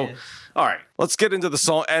well. So... Yeah. All right, let's get into the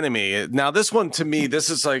song Enemy. Now, this one, to me, this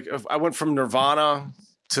is like, I went from Nirvana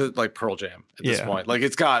to like Pearl Jam at this point. Like,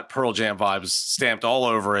 it's got Pearl Jam vibes stamped all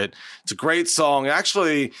over it. It's a great song.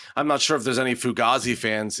 Actually, I'm not sure if there's any Fugazi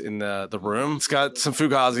fans in the room. It's got some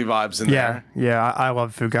Fugazi vibes in there. Yeah, I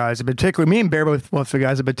love Fugazi. Particularly, me and Bear both love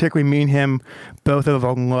Fugazi, particularly me and him both have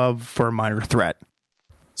a love for Minor Threat.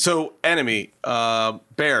 So, Enemy,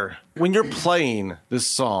 Bear, when you're playing this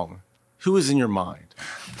song, who is in your mind?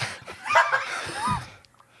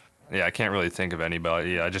 Yeah, I can't really think of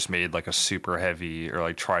anybody. Yeah, I just made like a super heavy, or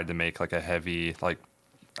like tried to make like a heavy, like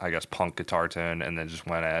I guess punk guitar tone, and then just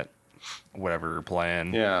went at whatever you're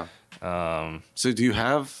playing. Yeah. So do you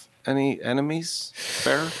have any enemies,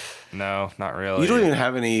 Bear? No, not really. You don't even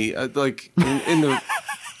have any like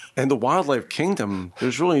in the wildlife kingdom.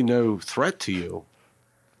 There's really no threat to you.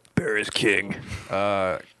 Bear is king.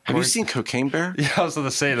 Have you seen Cocaine Bear? Yeah, I was going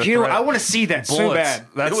to say the You know, threat. I want to see that so bad.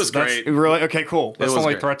 It was great. Really? Okay, cool. That's It the was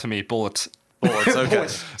only great. threat to me. Bullets. Bullets. Okay.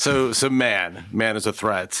 So man is a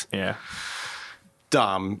threat. Yeah.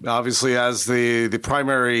 Dom, obviously, as the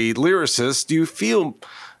primary lyricist, do you feel,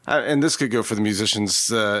 and this could go for the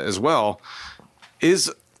musicians as well,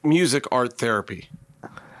 is music art therapy?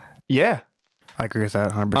 Yeah. I agree with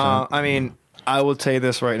that 100%. I mean, I will tell you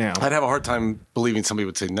this right now. I'd have a hard time believing somebody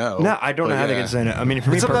would say no. No, I don't know how But they yeah. can say no. I mean,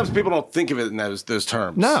 for me, Sometimes people don't think of it in those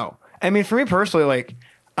terms. no. I mean, for me personally, like,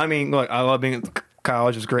 look, I love being at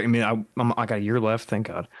college. It's great. I mean, I got a year left, thank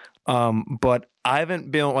God. But I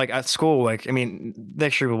haven't been like at school. Like, I mean,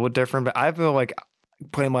 next year will look different, but I've been like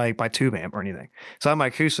playing my tube amp or anything. So I have my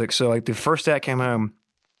acoustic. So like the first day I came home,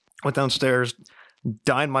 went downstairs,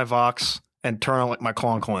 dined my Vox, and turned on like my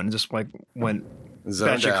Klon, and just like went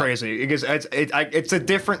Zoned batshit out. crazy. Because it's a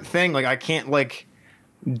different thing. Like I can't like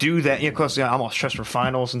do that. Of course, I'm all stressed for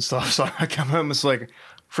finals and stuff. So I come home, it's like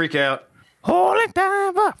freak out. Holy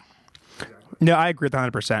time. No, I agree with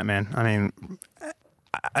 100%, man. I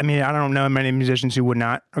mean, I don't know many musicians who would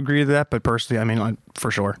not agree with that, but personally, I mean, like,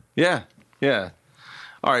 for sure. Yeah.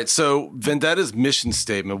 All right. So Vendetta's mission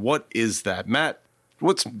statement. What is that, Matt?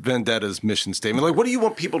 What's Vendetta's mission statement? Like, what do you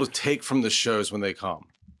want people to take from the shows when they come?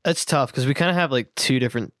 That's tough because we kind of have like two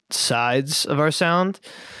different sides of our sound.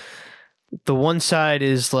 The one side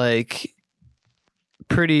is like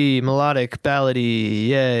pretty melodic, ballady,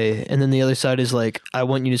 yay, and then the other side is like, I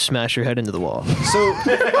want you to smash your head into the wall. So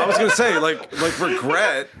I was gonna say, like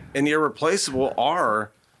Regret and Irreplaceable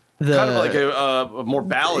are kind of like a more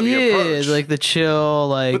ballady approach. like the chill,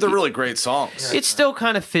 like. But they're really great songs. It still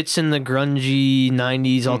kind of fits in the grungy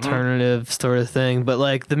 90s alternative sort of thing, but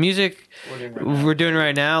like the music we're doing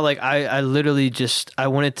right now, like I literally just I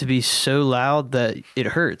want it to be so loud that it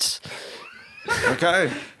hurts.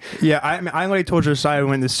 Okay. Yeah, I already told Josiah when we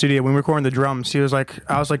went in the studio when we were recording the drums. I was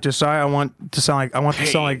like, Josiah, I want it to sound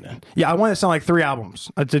like 3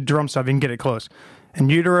 albums. The drum stuff, you can get it close.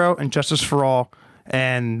 And Utero and Justice for All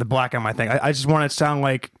and the Black M, I think. I just want it to sound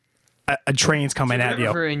like a train's coming at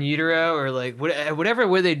you. For In Utero or like whatever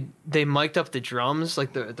where they mic'd up the drums,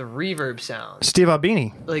 like the reverb sound. Steve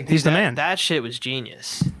Albini, Like he's the that, man. That shit was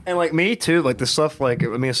genius. And like me too, like the stuff like, I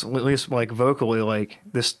mean, it's at least like vocally, like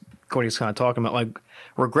this, what he's kind of talking about, like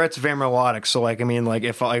Regret's very melodic. So like, I mean, like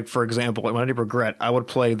if I, for example, like when I did Regret, I would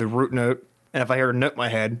play the root note. And if I hear a note in my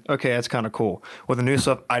head, okay, that's kind of cool. With the new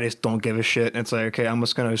stuff, I just don't give a shit. And it's like, okay, I'm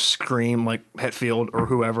just going to scream like Hetfield or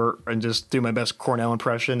whoever and just do my best Cornell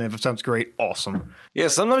impression. If it sounds great, awesome. Yeah,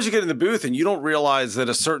 sometimes you get in the booth and you don't realize that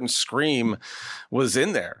a certain scream was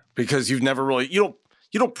in there because you've never really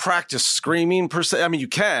you don't practice screaming per se. I mean, you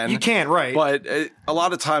can, right? But a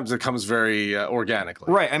lot of times it comes very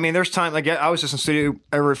organically, right? I mean, there's time like I was just in studio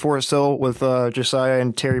over at Forest Hill with Josiah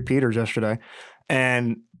and Terry Peters yesterday,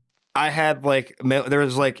 and I had like there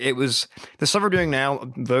was like it was the stuff we're doing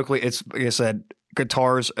now vocally. It's like I said,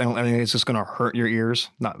 guitars, and I mean it's just gonna hurt your ears.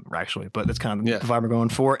 Not actually, but that's kind of the vibe we're going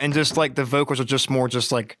for. And just like the vocals are just more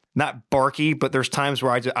just like not barky, but there's times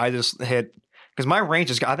where I just hit. Because my range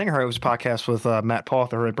is, I think I heard it was a podcast with Matt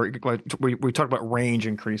Pother. We talked about range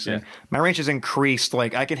increasing. Yeah. My range is increased.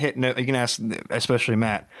 Like I can hit, you can ask, especially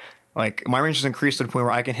Matt, like my range is increased to the point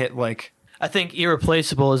where I can hit like. I think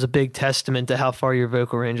Irreplaceable is a big testament to how far your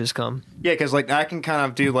vocal range has come. Yeah, because like I can kind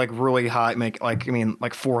of do like really high, make like, I mean,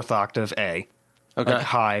 like 4th octave A. Okay. Like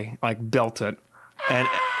high, like belt it. And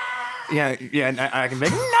yeah, and I can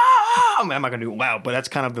make, I'm not going to do it loud, but that's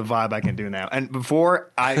kind of the vibe I can do now. And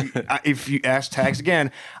before, if you ask Tags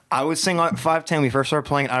again, I would sing like 510 when we first started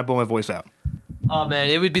playing, I'd blow my voice out. Oh, man,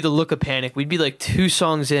 it would be the look of panic. We'd be like 2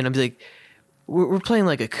 songs in. I'd be like, we're playing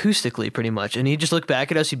like acoustically pretty much. And he'd just look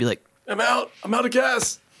back at us. He'd be like, I'm out of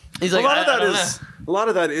gas. He's like, a lot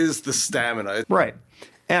of that is the stamina. Right.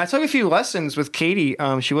 And I took a few lessons with Katie.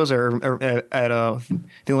 She was at the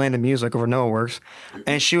Land of Music over Noah Works.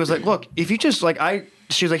 And she was like, look, if you just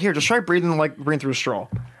she was like, here, just try breathing through a straw.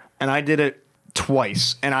 And I did it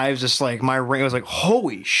twice. And I was just like, my ring was like,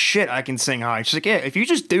 holy shit, I can sing high. She's like, yeah, if you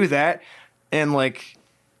just do that and like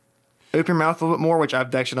open your mouth a little bit more, which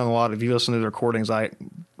I've actually done a lot. If you listen to the recordings, I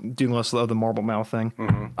do less of the marble mouth thing.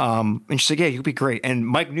 Mm-hmm. And she's like, yeah, you'll be great. And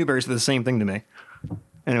Mike Newberry said the same thing to me.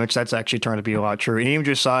 In which that's actually turned to be a lot true. And even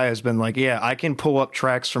Josiah has been like, yeah, I can pull up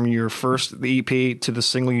tracks from your the EP to the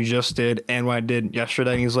single you just did and what I did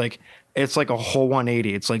yesterday. And he's like, it's like a whole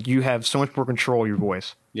 180. It's like you have so much more control of your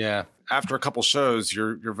voice. Yeah. After a couple shows,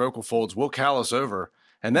 your vocal folds will callous over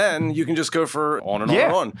And then you can just go for on and on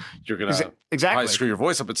and on. You're going to probably screw your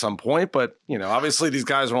voice up at some point. But, obviously these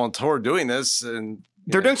guys are on tour doing this and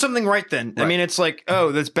they're doing something right then. Right. I mean, it's like,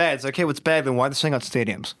 oh, that's bad. It's like, okay, what's bad? Then why they sing out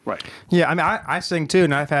stadiums? Right. Yeah, I mean, I sing too,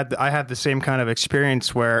 and I have the same kind of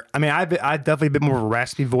experience where, I mean, I've definitely a bit more of a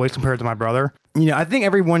raspy voice compared to my brother. I think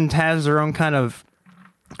everyone has their own kind of,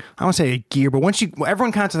 I don't say a gear, but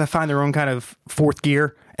everyone kind of has to find their own kind of fourth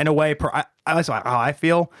gear in a way. That's how I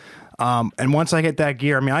feel. And once I get that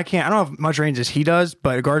gear, I mean, I don't have much range as he does,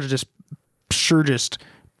 but regards to just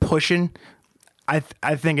pushing. I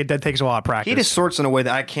think it takes a lot of practice. He just sorts in a way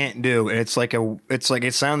that I can't do. It's like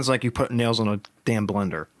it sounds like you put nails on a damn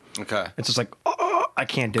blender. Okay. It's just like, I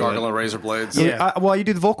can't do it. Gargling razor blades. Yeah. Well, you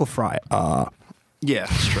do the vocal fry. Yeah,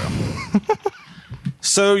 that's true.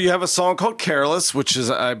 So you have a song called Careless, which is,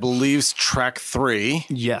 I believe, track 3.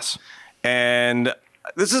 Yes. And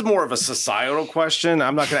this is more of a societal question.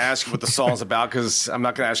 I'm not going to ask you what the song's about because I'm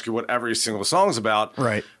not going to ask you what every single song's about.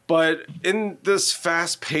 Right. But in this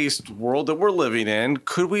fast-paced world that we're living in,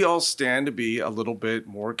 could we all stand to be a little bit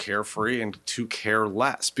more carefree and to care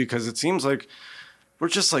less? Because it seems like we're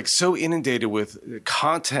just like so inundated with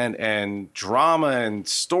content and drama and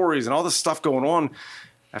stories and all this stuff going on.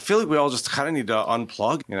 I feel like we all just kind of need to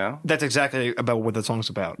unplug, That's exactly about what the song's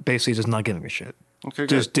about. Basically, just not giving a shit. Okay,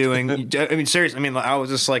 just doing. I mean, seriously. I mean, I was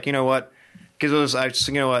just like, you know what? Because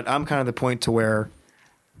I'm kind of the point to where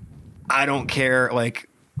I don't care. Like,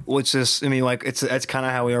 what's this? I mean, like, it's kind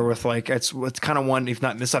of how we are with like it's kind of one, if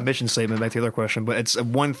not, it's not mission statement. Back to the other question, but it's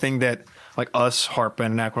one thing that like us, Harp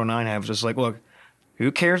and Acro 9 have. Just like, look,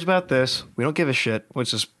 who cares about this? We don't give a shit.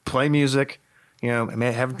 Let's just play music, and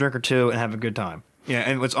have a drink or two and have a good time. Yeah,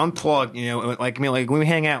 and it's unplugged, like, I mean, like, when we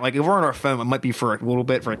hang out, like, if we're on our phone, it might be for a little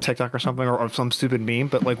bit, for a TikTok or something, or some stupid meme,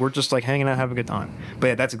 but, like, we're just, like, hanging out, having a good time. But,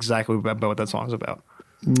 yeah, that's exactly about what that song's about.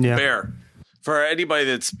 Yeah. Fair. For anybody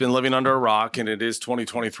that's been living under a rock, and it is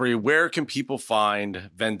 2023, where can people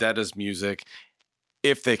find Vendetta's music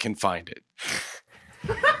if they can find it?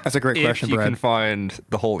 That's a great question, If you Brad. can find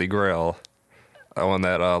the Holy Grail on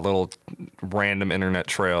that little random internet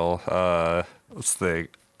trail, let's think.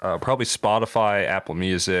 Probably Spotify, Apple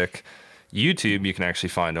Music, YouTube. You can actually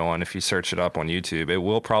find on if you search it up on YouTube. It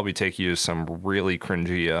will probably take you to some really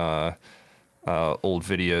cringy old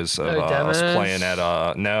videos of us playing at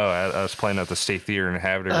us playing at the State Theater in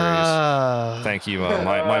Havertys. Thank you.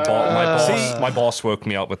 My boss woke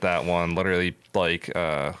me up with that one. Literally, like.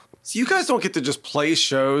 So you guys don't get to just play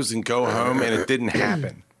shows and go home and it didn't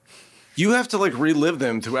happen. You have to like relive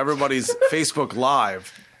them through everybody's Facebook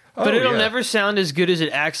Live. But it'll never sound as good as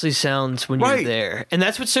it actually sounds when you're there. And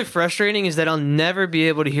that's what's so frustrating is that I'll never be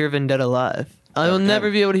able to hear Vendetta live. I will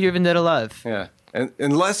never be able to hear Vendetta live. Yeah. And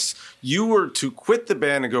unless you were to quit the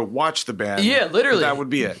band and go watch the band. Yeah, literally. That would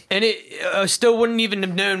be it. And I still wouldn't even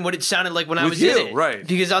have known what it sounded like when I was in it. Right.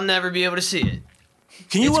 Because I'll never be able to see it.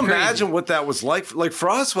 Can you imagine what that was like? Like for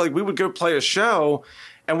us, like we would go play a show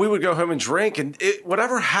and we would go home and drink and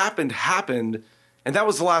whatever happened. And that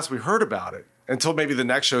was the last we heard about it. Until maybe the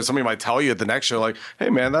next show, somebody might tell you at the next show, like, hey,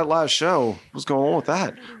 man, that last show, what's going on with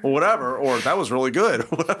that? Or whatever. Or that was really good.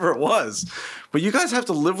 Whatever it was. But you guys have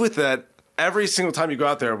to live with that every single time you go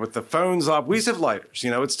out there with the phones up. We have lighters.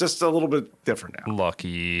 It's just a little bit different now.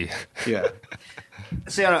 Lucky. Yeah.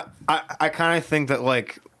 See, I kind of think that,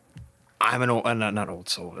 like, I'm an old, not old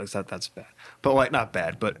soul. That's bad. But, like, not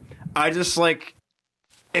bad. But I just, like,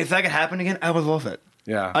 if that could happen again, I would love it.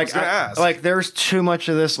 Yeah, like there's too much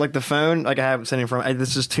of this. Like the phone, like I have it sitting from.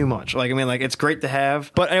 This is too much. Like I mean, like it's great to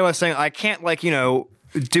have, but anyway, I was saying I can't like do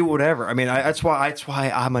whatever. I mean, that's why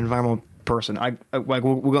I'm an environmental person. I like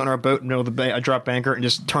we'll go on our boat in the middle of the bay. I drop anchor and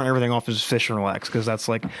just turn everything off and just fish and relax because that's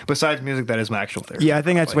like besides music, that is my actual therapy. Yeah, I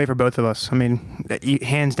think that's the way for both of us. I mean,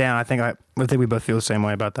 hands down, I think we both feel the same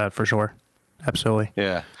way about that for sure. Absolutely.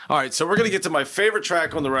 Yeah. All right, so we're gonna get to my favorite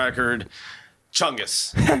track on the record.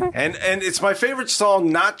 Chungus. and it's my favorite song,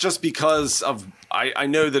 not just because of I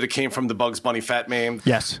know that it came from the Bugs Bunny Fat meme.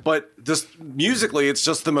 Yes. But just musically, it's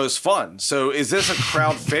just the most fun. So is this a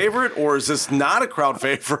crowd favorite or is this not a crowd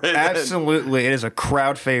favorite? Absolutely. It is a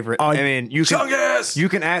crowd favorite. I mean, you can Chungus! You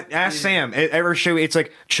can ask Sam. Every show, it's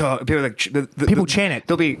like, people are like, people chant it.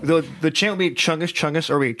 The chant will be Chungus, Chungus,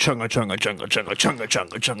 or be Chunga, Chunga, Chunga, Chunga, Chunga,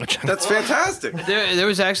 Chunga, Chunga, Chunga. That's fantastic. There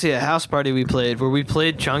was actually a house party we played where we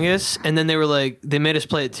played Chungus, and then they made us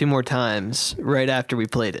play it 2 more times right after we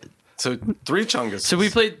played it. So 3 Chungus. So we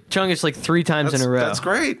played Chungus like 3 times in a row. That's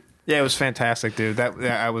great. Yeah, it was fantastic, dude.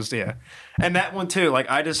 And that one too. Like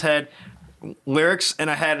I just had lyrics, and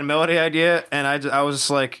I had a melody idea, and I was just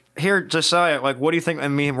like, here, Josiah, like, what do you think?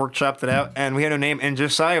 And me and workshopped it out, and we had a name, and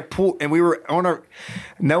Josiah pulled, and we were on our,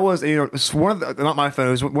 Noah's, it's one of the, not my phone,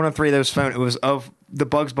 it was one of three of those phones, it was of the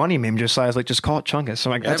Bugs Bunny meme. Josiah's like, just call it Chungus. So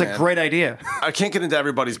I'm like, that's a great idea. I can't get into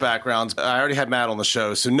everybody's backgrounds. I already had Matt on the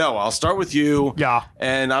show, so no, I'll start with you. Yeah.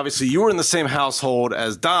 And obviously you were in the same household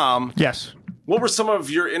as Dom. Yes. What were some of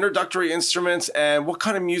your introductory instruments, and what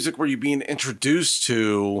kind of music were you being introduced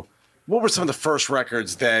to? What were some of the first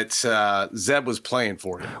records that Zeb was playing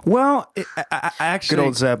for you? Well, I actually... Good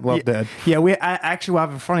old Zeb, love Dad. Yeah, I actually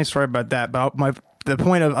have a funny story about that. But the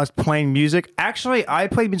point of us playing music, actually, I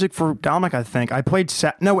played music for Dominic, I think. I played...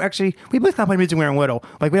 No, actually, we both not played music when we were little.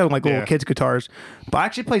 Like, we had like little kids' guitars. But I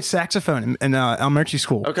actually played saxophone in elementary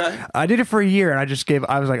school. Okay. I did it for a year, and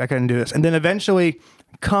I was like, I couldn't do this. And then eventually,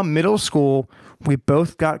 come middle school... We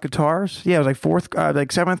both got guitars. Yeah, it was like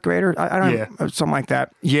like seventh grader. I don't know, something like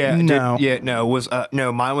that. Yeah, no, it was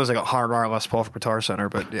no, mine was like a hardwire Les Paul for Guitar Center,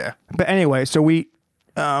 but yeah. But anyway, so we,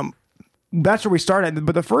 that's where we started.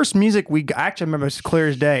 But the first music we actually remember as clear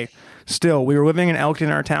as day. Still, we were living in Elkton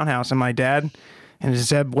in our townhouse, and my dad and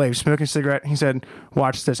Zeb was smoking a cigarette. He said,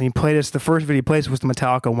 "Watch this," and he played us. The first video he played was the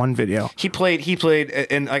Metallica 1 video. He played,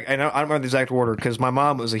 and I don't remember the exact order because my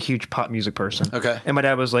mom was a huge pop music person. Okay. And my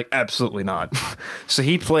dad was like, absolutely not. So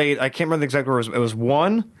he played, I can't remember the exact order. It was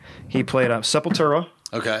 1. He played Sepultura.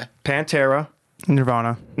 Okay. Pantera.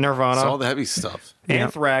 Nirvana. It's all the heavy stuff.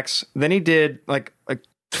 Anthrax. Then he did like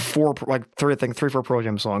 4, like 3 or 4 Pearl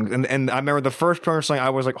Jam songs. And I remember the first Pearl Jam song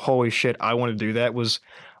I was like, holy shit, I want to do that was,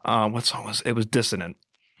 what song was it? Was Dissonant.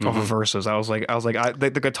 Off of Versus. I was like,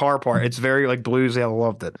 the guitar part, it's very like bluesy. I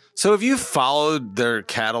loved it. So have you followed their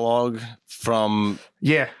catalog from...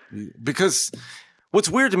 Yeah. Because what's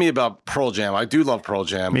weird to me about Pearl Jam, I do love Pearl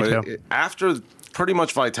Jam, but after pretty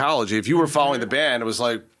much Vitalogy, if you were following the band, it was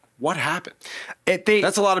like, what happened?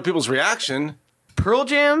 That's a lot of people's reaction. Pearl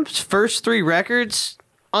Jam's first 3 records,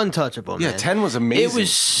 untouchable, man. Yeah, 10 was amazing. It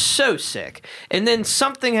was so sick. And then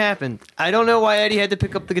something happened. I don't know why Eddie had to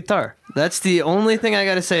pick up the guitar. That's the only thing I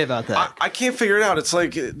got to say about that. I can't figure it out. It's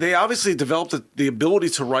like they obviously developed the ability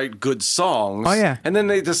to write good songs. Oh, yeah. And then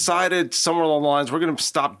they decided somewhere along the lines, we're going to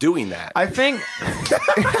stop doing that. I think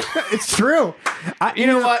It's true. you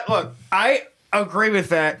know what? Look, I agree with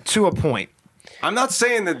that to a point. I'm not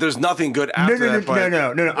saying that there's nothing good after that. But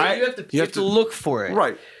No. You have to look for it.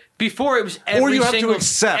 Right. Before it was every single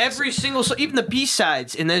song, even the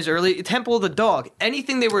B-sides in those early Temple of the Dog,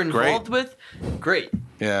 anything they were involved with, great.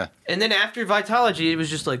 Yeah. And then after Vitalogy, it was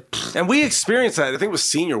just like... And we experienced that. I think it was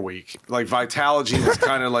senior week. Like Vitalogy was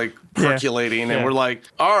kind of like percolating, and we're like,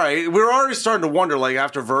 all right, we're already starting to wonder, like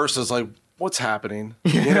after Versus, like, what's happening?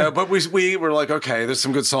 You know, but we were like, okay, there's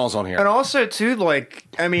some good songs on here. And also, too, like,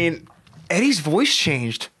 I mean, Eddie's voice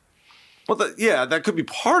changed. Well, that could be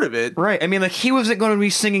part of it. Right. I mean, like, he wasn't going to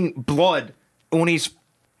be singing Blood when he's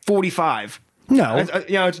 45. No.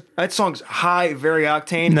 That song's high, very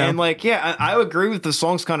octane. No. And, like, yeah, I agree with the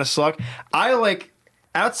songs kind of suck. I, like,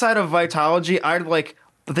 outside of Vitalogy, I'd, like,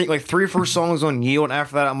 I think, like, 3 or 4 songs on Yield, and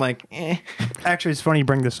after that, I'm like, eh. Actually, it's funny you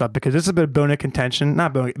bring this up because this is a bit of bone of contention.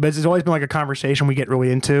 Not bone, but it's always been like a conversation we get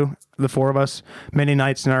really into, the 4 of us, many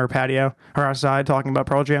nights in our patio or outside talking about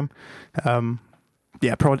Pearl Jam.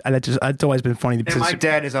 Yeah, it's always been funny. And my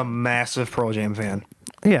dad is a massive Pearl Jam fan.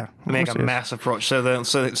 Yeah, Massive Pearl.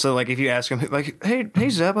 So like if you ask him, like, hey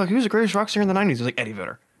Zeb, like, who's the greatest rock singer in the '90s? He's like Eddie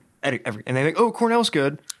Vedder. And they think, oh, Cornell's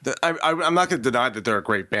good. I'm not going to deny that they're a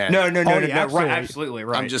great band. No, absolutely. right, absolutely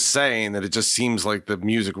right. I'm just saying that it just seems like the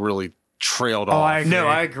music really trailed off. I agree. No,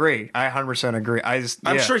 I agree. I 100% agree.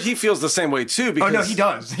 I'm sure he feels the same way too. Because, oh no, he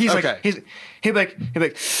does. He's okay. Like he'd be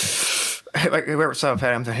like. Like, whoever saw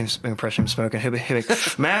Pat, I'm thinking impression smoking. He'd be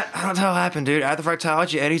like, Matt, I don't know how it happened, dude. After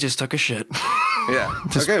Vitalogy, Eddie just took a shit. Yeah.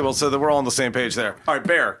 Okay, well, so we're all on the same page there. All right,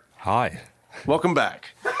 Bear. Hi. Welcome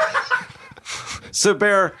back. So,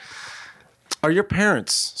 Bear, are your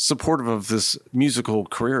parents supportive of this musical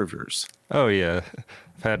career of yours? Oh, yeah.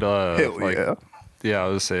 I've had, yeah. I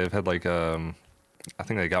would say I've had, like, I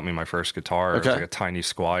think they got me my first guitar. Okay. It was like a tiny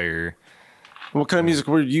Squire. What kind of music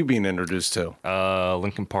were you being introduced to?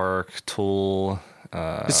 Linkin Park, Tool.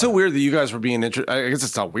 It's so weird that you guys were being I guess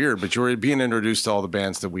it's not weird, but you were being introduced to all the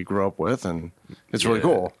bands that we grew up with, and it's really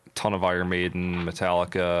cool. Ton of Iron Maiden,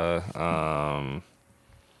 Metallica,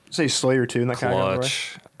 Say Slayer too, in that kind of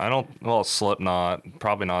way. Slipknot.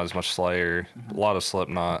 Probably not as much Slayer. A lot of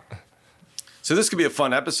Slipknot. So this could be a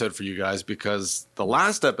fun episode for you guys because the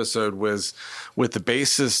last episode was with the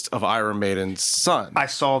bassist of Iron Maiden's son. I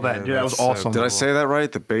saw that. Dude, that was awesome. Did I say that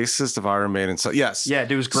right? The bassist of Iron Maiden's son. Yes. Yeah,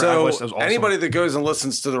 dude, it was great. So It was awesome. anybody that goes and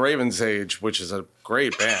listens to the Raven's Age, which is a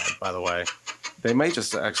great band, by the way, they may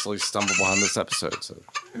just actually stumble behind this episode. So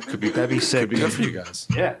it could be That'd be sick. Could be good for you guys.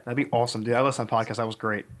 Yeah, that'd be awesome, dude. I listened to the podcast. That was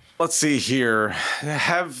great. Let's see here.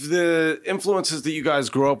 Have the influences that you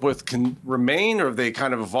guys grew up with can remain, or have they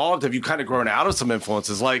kind of evolved? Have you kind of grown out of some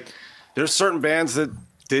influences? Like, there's certain bands that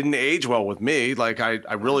didn't age well with me. Like,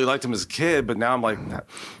 I really liked them as a kid, but now I'm like, nah.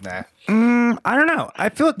 I don't know. I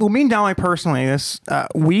feel like, well, me and Dolly personally,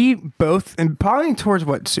 we both, and probably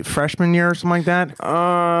towards freshman year or something like that.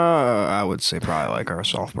 I would say probably like our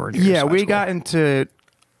sophomore year. Yeah, we got into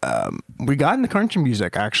country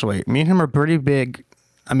music. Actually, me and him are pretty big.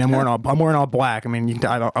 I mean, I'm wearing all black. I mean,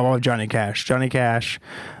 I love Johnny Cash. Especially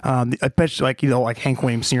like Hank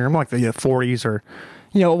Williams Sr. I'm like the 40s or,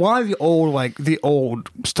 a lot of the old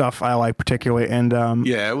stuff I like particularly. And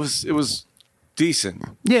yeah, it was decent.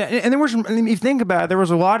 Yeah, and there was, if you think about it, there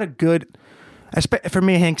was a lot of good. For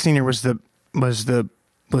me, Hank Sr. was the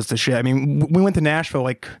shit. I mean, we went to Nashville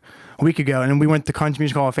like a week ago, and we went to Country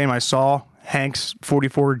Music Hall of Fame. I saw Hank's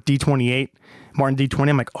 44 D28. Martin D20.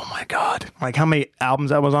 I'm like, oh my God. Like how many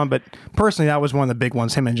albums that was on. But personally, that was one of the big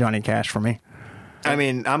ones, him and Johnny Cash for me. I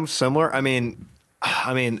mean, I'm similar. I mean,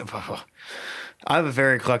 I have a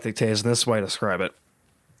very eclectic taste, and this is the way to describe it.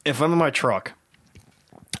 If I'm in my truck,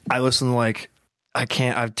 I listen to I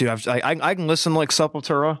can listen to like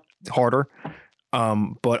Sepultura harder.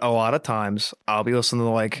 But a lot of times I'll be listening to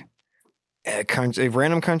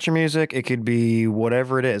random country music. It could be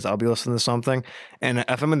whatever it is. I'll be listening to something, and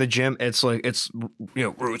if I'm in the gym, it's Roots,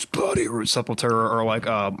 Bloody Roots, Sepultura,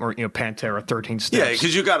 or Pantera, 13 Steps. Yeah,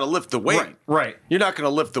 because you got to lift the weight. Right. You're not going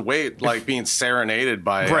to lift the weight like being serenaded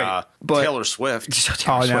by Taylor Swift.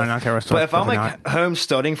 No, not Taylor Swift. But if I'm home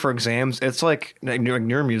studying for exams, it's like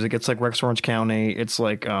newer music. It's like Rex Orange County. It's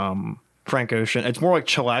like Frank Ocean. It's more like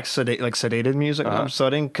chillax, sedated music when I'm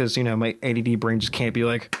studying because my ADD brain just can't be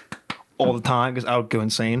like all the time because I would go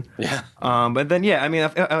insane. Yeah. But then I mean,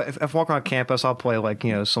 if I walk around campus, I'll play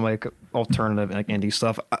some alternative indie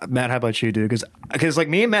stuff. Matt, how about you, dude? Because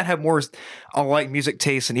me and Matt have more music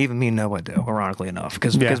taste than even me and Noah do. Ironically enough,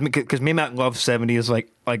 because me and Matt love 70s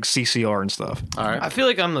like CCR and stuff. All right. I feel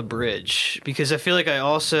like I'm the bridge because I feel like I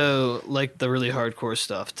also like the really hardcore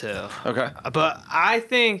stuff too. Okay. But I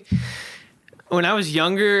think when I was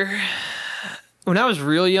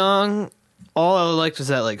real young, all I liked was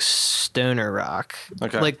that stoner rock,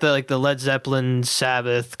 like the Led Zeppelin,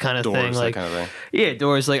 Sabbath kind of Doors, thing, that kind of thing. Yeah,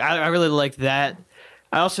 Doors. I really liked that.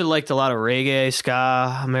 I also liked a lot of reggae,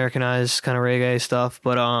 ska, Americanized kind of reggae stuff.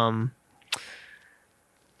 But I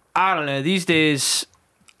don't know. These days,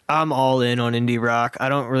 I'm all in on indie rock. I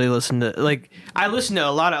don't really listen to I listen to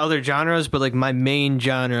a lot of other genres, but my main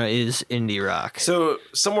genre is indie rock. So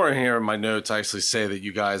somewhere in here in my notes, I actually say that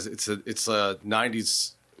you guys, it's a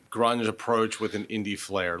 90s grunge approach with an indie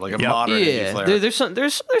flair, like a modern indie flair. There's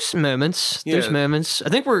moments. Yeah. There's moments. I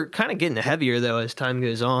think we're kind of getting heavier though as time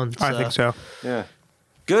goes on. I think so. Yeah.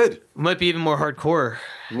 Good. Might be even more hardcore.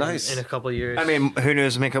 Nice. In a couple of years. I mean, who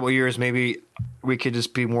knows? In a couple of years, maybe we could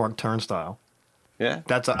just be more on Turnstile. Yeah.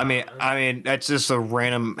 I mean, that's just a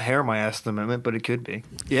random hair in my ass at the moment, but it could be.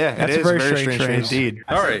 Yeah, that's it is a very strange indeed.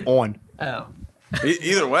 All right. On. Oh.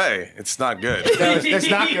 Either way, it's not good. No, it's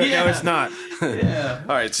not good. No, it's not. Yeah.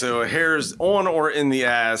 All right, so hairs on or in the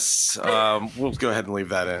ass. We'll go ahead and leave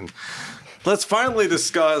that in. Let's finally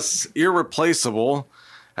discuss Irreplaceable,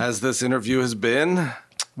 as this interview has been.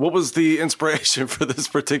 What was the inspiration for this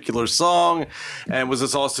particular song? And was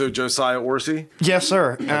this also Josiah Orsi? Yes,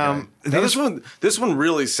 sir. Okay. Now this one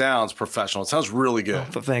really sounds professional. It sounds really good.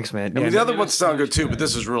 Thanks, man. I mean, the other ones sound good too, but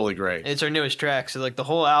this is really great. It's our newest track, so the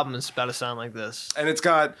whole album is about to sound like this. And it's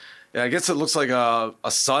got, I guess it looks like a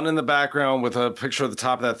sun in the background with a picture of the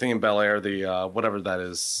top of that thing in Bel Air, the whatever that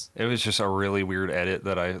is. It was just a really weird edit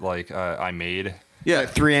that I made. Yeah,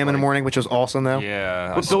 3 a.m. in the morning, which was awesome though.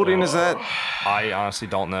 Yeah. What building is that? I honestly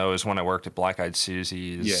don't know. It was when I worked at Black Eyed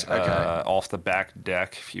Susie's. Yeah, okay. Off the back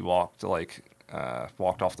deck. If you walked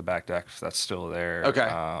off the back deck, that's still there. Okay.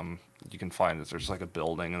 You can find it. There's a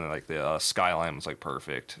building, and the skyline was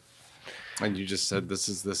perfect. And you just said this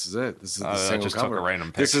is it. This is the single just cover. took a random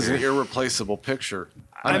picture. This is an irreplaceable picture.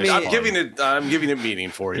 I'm giving it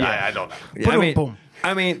meaning for you. Yeah. I don't know. Yeah,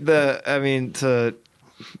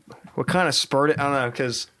 what kind of spurred it? I don't know,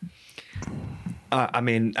 because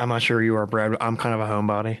I'm not sure you are, Brad. I'm kind of a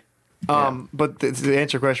homebody. But to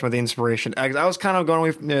answer your question about the inspiration, I was kind of going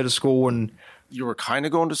away from to school and you were kind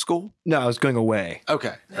of going to school? No, I was going away.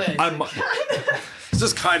 Okay. I'm, It's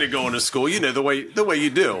just kind of going to school, the way you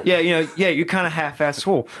do. yeah, you kind of half-ass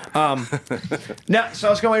school. No, so I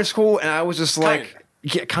was going to school, and I was just like,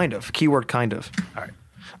 yeah, kind of. Keyword kind of. All right.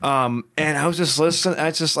 And I was just listening.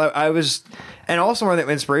 I was, and also one of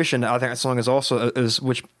the inspiration. I think that song is also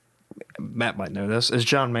which Matt might know this, is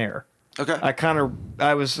John Mayer. Okay.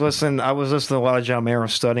 I was listening to a lot of John Mayer. I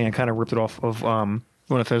was studying. I kind of ripped it off of one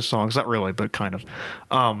of his songs. Not really, but kind of.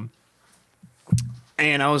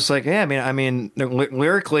 And I was like, yeah, I mean,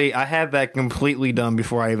 lyrically, I had that completely done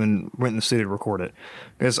before I even went in the studio to record it.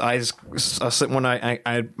 Because I sit one night,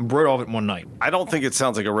 I wrote all of it one night. I don't think it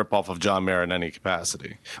sounds like a ripoff of John Mayer in any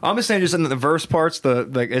capacity. I'm just saying, just in the verse parts,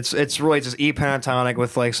 it's really just E pentatonic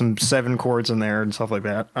with like some 7 chords in there and stuff like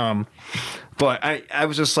that. But I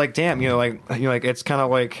was just like, damn, it's kind of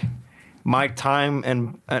like my time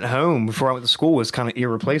and at home before I went to school was kind of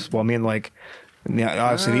irreplaceable. I mean, like. Yeah,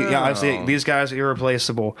 obviously, these guys are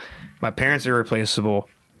irreplaceable. My parents are irreplaceable.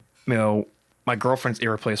 My girlfriend's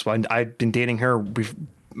irreplaceable. I've been dating her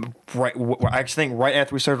right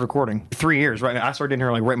after we started recording. 3 years, right? I started dating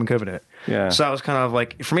her like right when COVID hit. Yeah. So I was kind of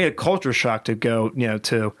like, for me, a culture shock to go,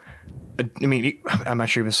 to. I mean, I'm not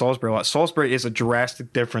sure even Salisbury a lot. Salisbury is a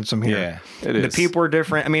drastic difference from here. Yeah, it is. The people are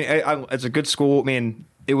different. I mean, it's a good school. I mean,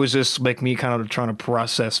 it was just like me kind of trying to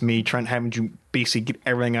process having to basically get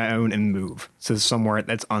everything I own and move to somewhere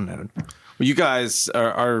that's unknown. Well, you guys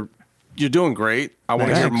you're doing great. I want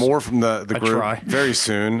to hear more from the group very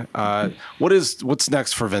soon. What's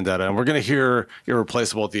next for Vendetta? And we're going to hear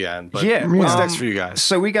Irreplaceable at the end. But what's next for you guys?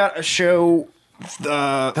 So we got a show.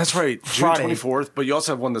 That's right, Friday. June 24th. But you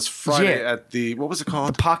also have one this Friday at the, what was it called?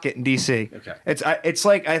 The Pocket in DC. Okay. It's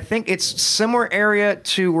like, I think it's similar area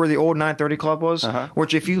to where the old 930 Club was.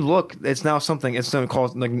 Which, if you look, it's now something. It's something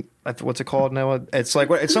called what's it called now? It's like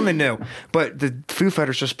it's something new. But the Foo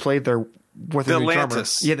Fighters just played there with the new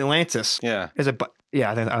Atlantis. Drummer. Yeah, the Atlantis. Yeah. I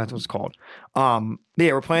think that's what it's called.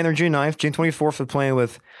 We're playing there June 9th. June 24th, we're playing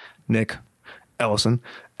with Nick Ellison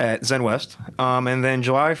at Zen West. And then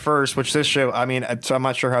July 1st, which this show, I mean, so I'm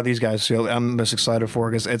not sure how these guys feel. I'm most excited for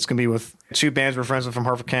because it's going to be with 2 bands we're friends with from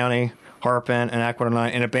Harford County, Harpen and Aqua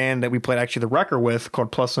 9, and a band that we played actually the record with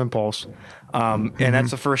called Plus Impulse. And that's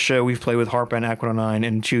the first show we've played with Harpen and Aqua 9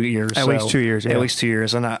 in 2 years. At least 2 years, yeah. At least 2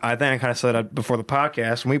 years. And I think I kind of said that before the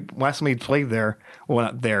podcast. Last time we played there, well,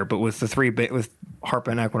 not there, but with with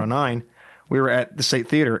Harpen and Aqua 9, we were at the State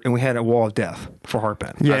Theater, and we had a wall of death for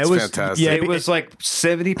Harpen. Yeah, That's it was fantastic. Yeah, it was like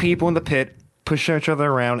 70 people in the pit pushing each other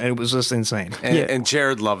around, and it was just insane. And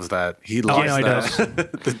Jared loves that. He loves he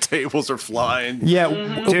that. The tables are flying. Yeah,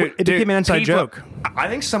 Dude, it became an inside joke. I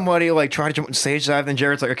think somebody tried to jump on stage dive, and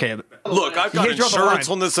Jared's like, okay. Look, I've got insurance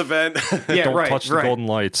on this event. Yeah, Don't touch the golden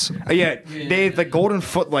lights. The golden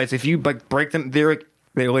footlights, if you break them, they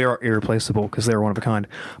really are irreplaceable because they're one of a kind.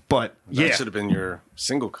 But That should have been your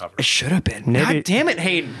single cover. It should have been. God damn it,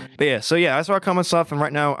 Hayden. But I saw coming stuff, and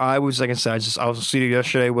right now I was I was in the studio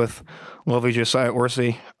yesterday with lovely Josiah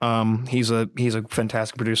Orsi. He's a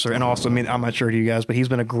fantastic producer, and also, I mean, I'm not sure to you guys, but he's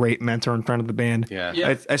been a great mentor and friend of the band.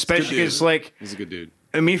 Yeah. Especially because he's a good dude.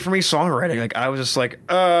 for me songwriting, I was just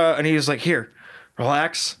and he was like, here,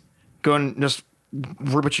 relax, go and just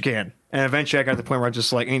rip what you can. And eventually I got to the point where I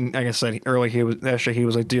just like I said earlier, he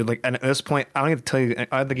was like, dude, and at this point, I don't have to tell you,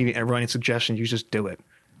 I don't think give everyone any suggestions, you just do it.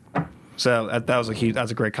 So that's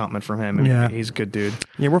a great compliment from him. Yeah. He's a good dude.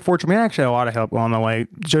 Yeah, we're fortunate. We actually had a lot of help along the way.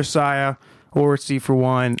 Josiah, Orsi for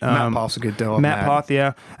one. Matt Poth's a good deal. Matt Poth,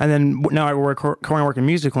 yeah. And then now I currently work in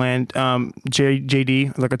Musicland.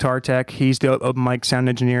 JD, the guitar tech, he's the open mic sound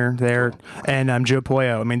engineer there. And Joe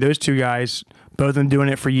Poyo. I mean, those 2 guys, both of them doing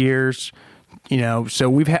it for years. So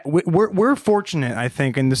we're fortunate, I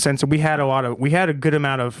think, in the sense that we had a good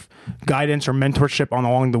amount of guidance or mentorship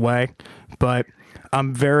along the way, but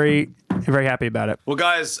I'm very, very happy about it. Well,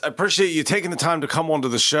 guys, I appreciate you taking the time to come onto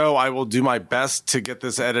the show. I will do my best to get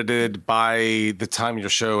this edited by the time your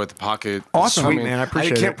show at the Pocket. Awesome. Sweet, man. I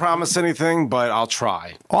appreciate it. I can't promise anything, but I'll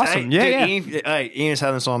try. Awesome. Ian is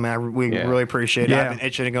having us on, man. We really appreciate it. Yeah. I've been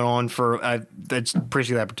itching to go on for.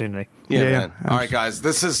 Appreciate the opportunity. Yeah, man. All right, guys.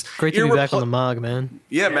 This is Great to be back on the Mog, man.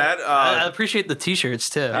 Yeah, Matt. I appreciate the t-shirts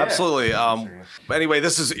too. Absolutely. Anyway,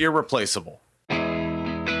 this is Irreplaceable.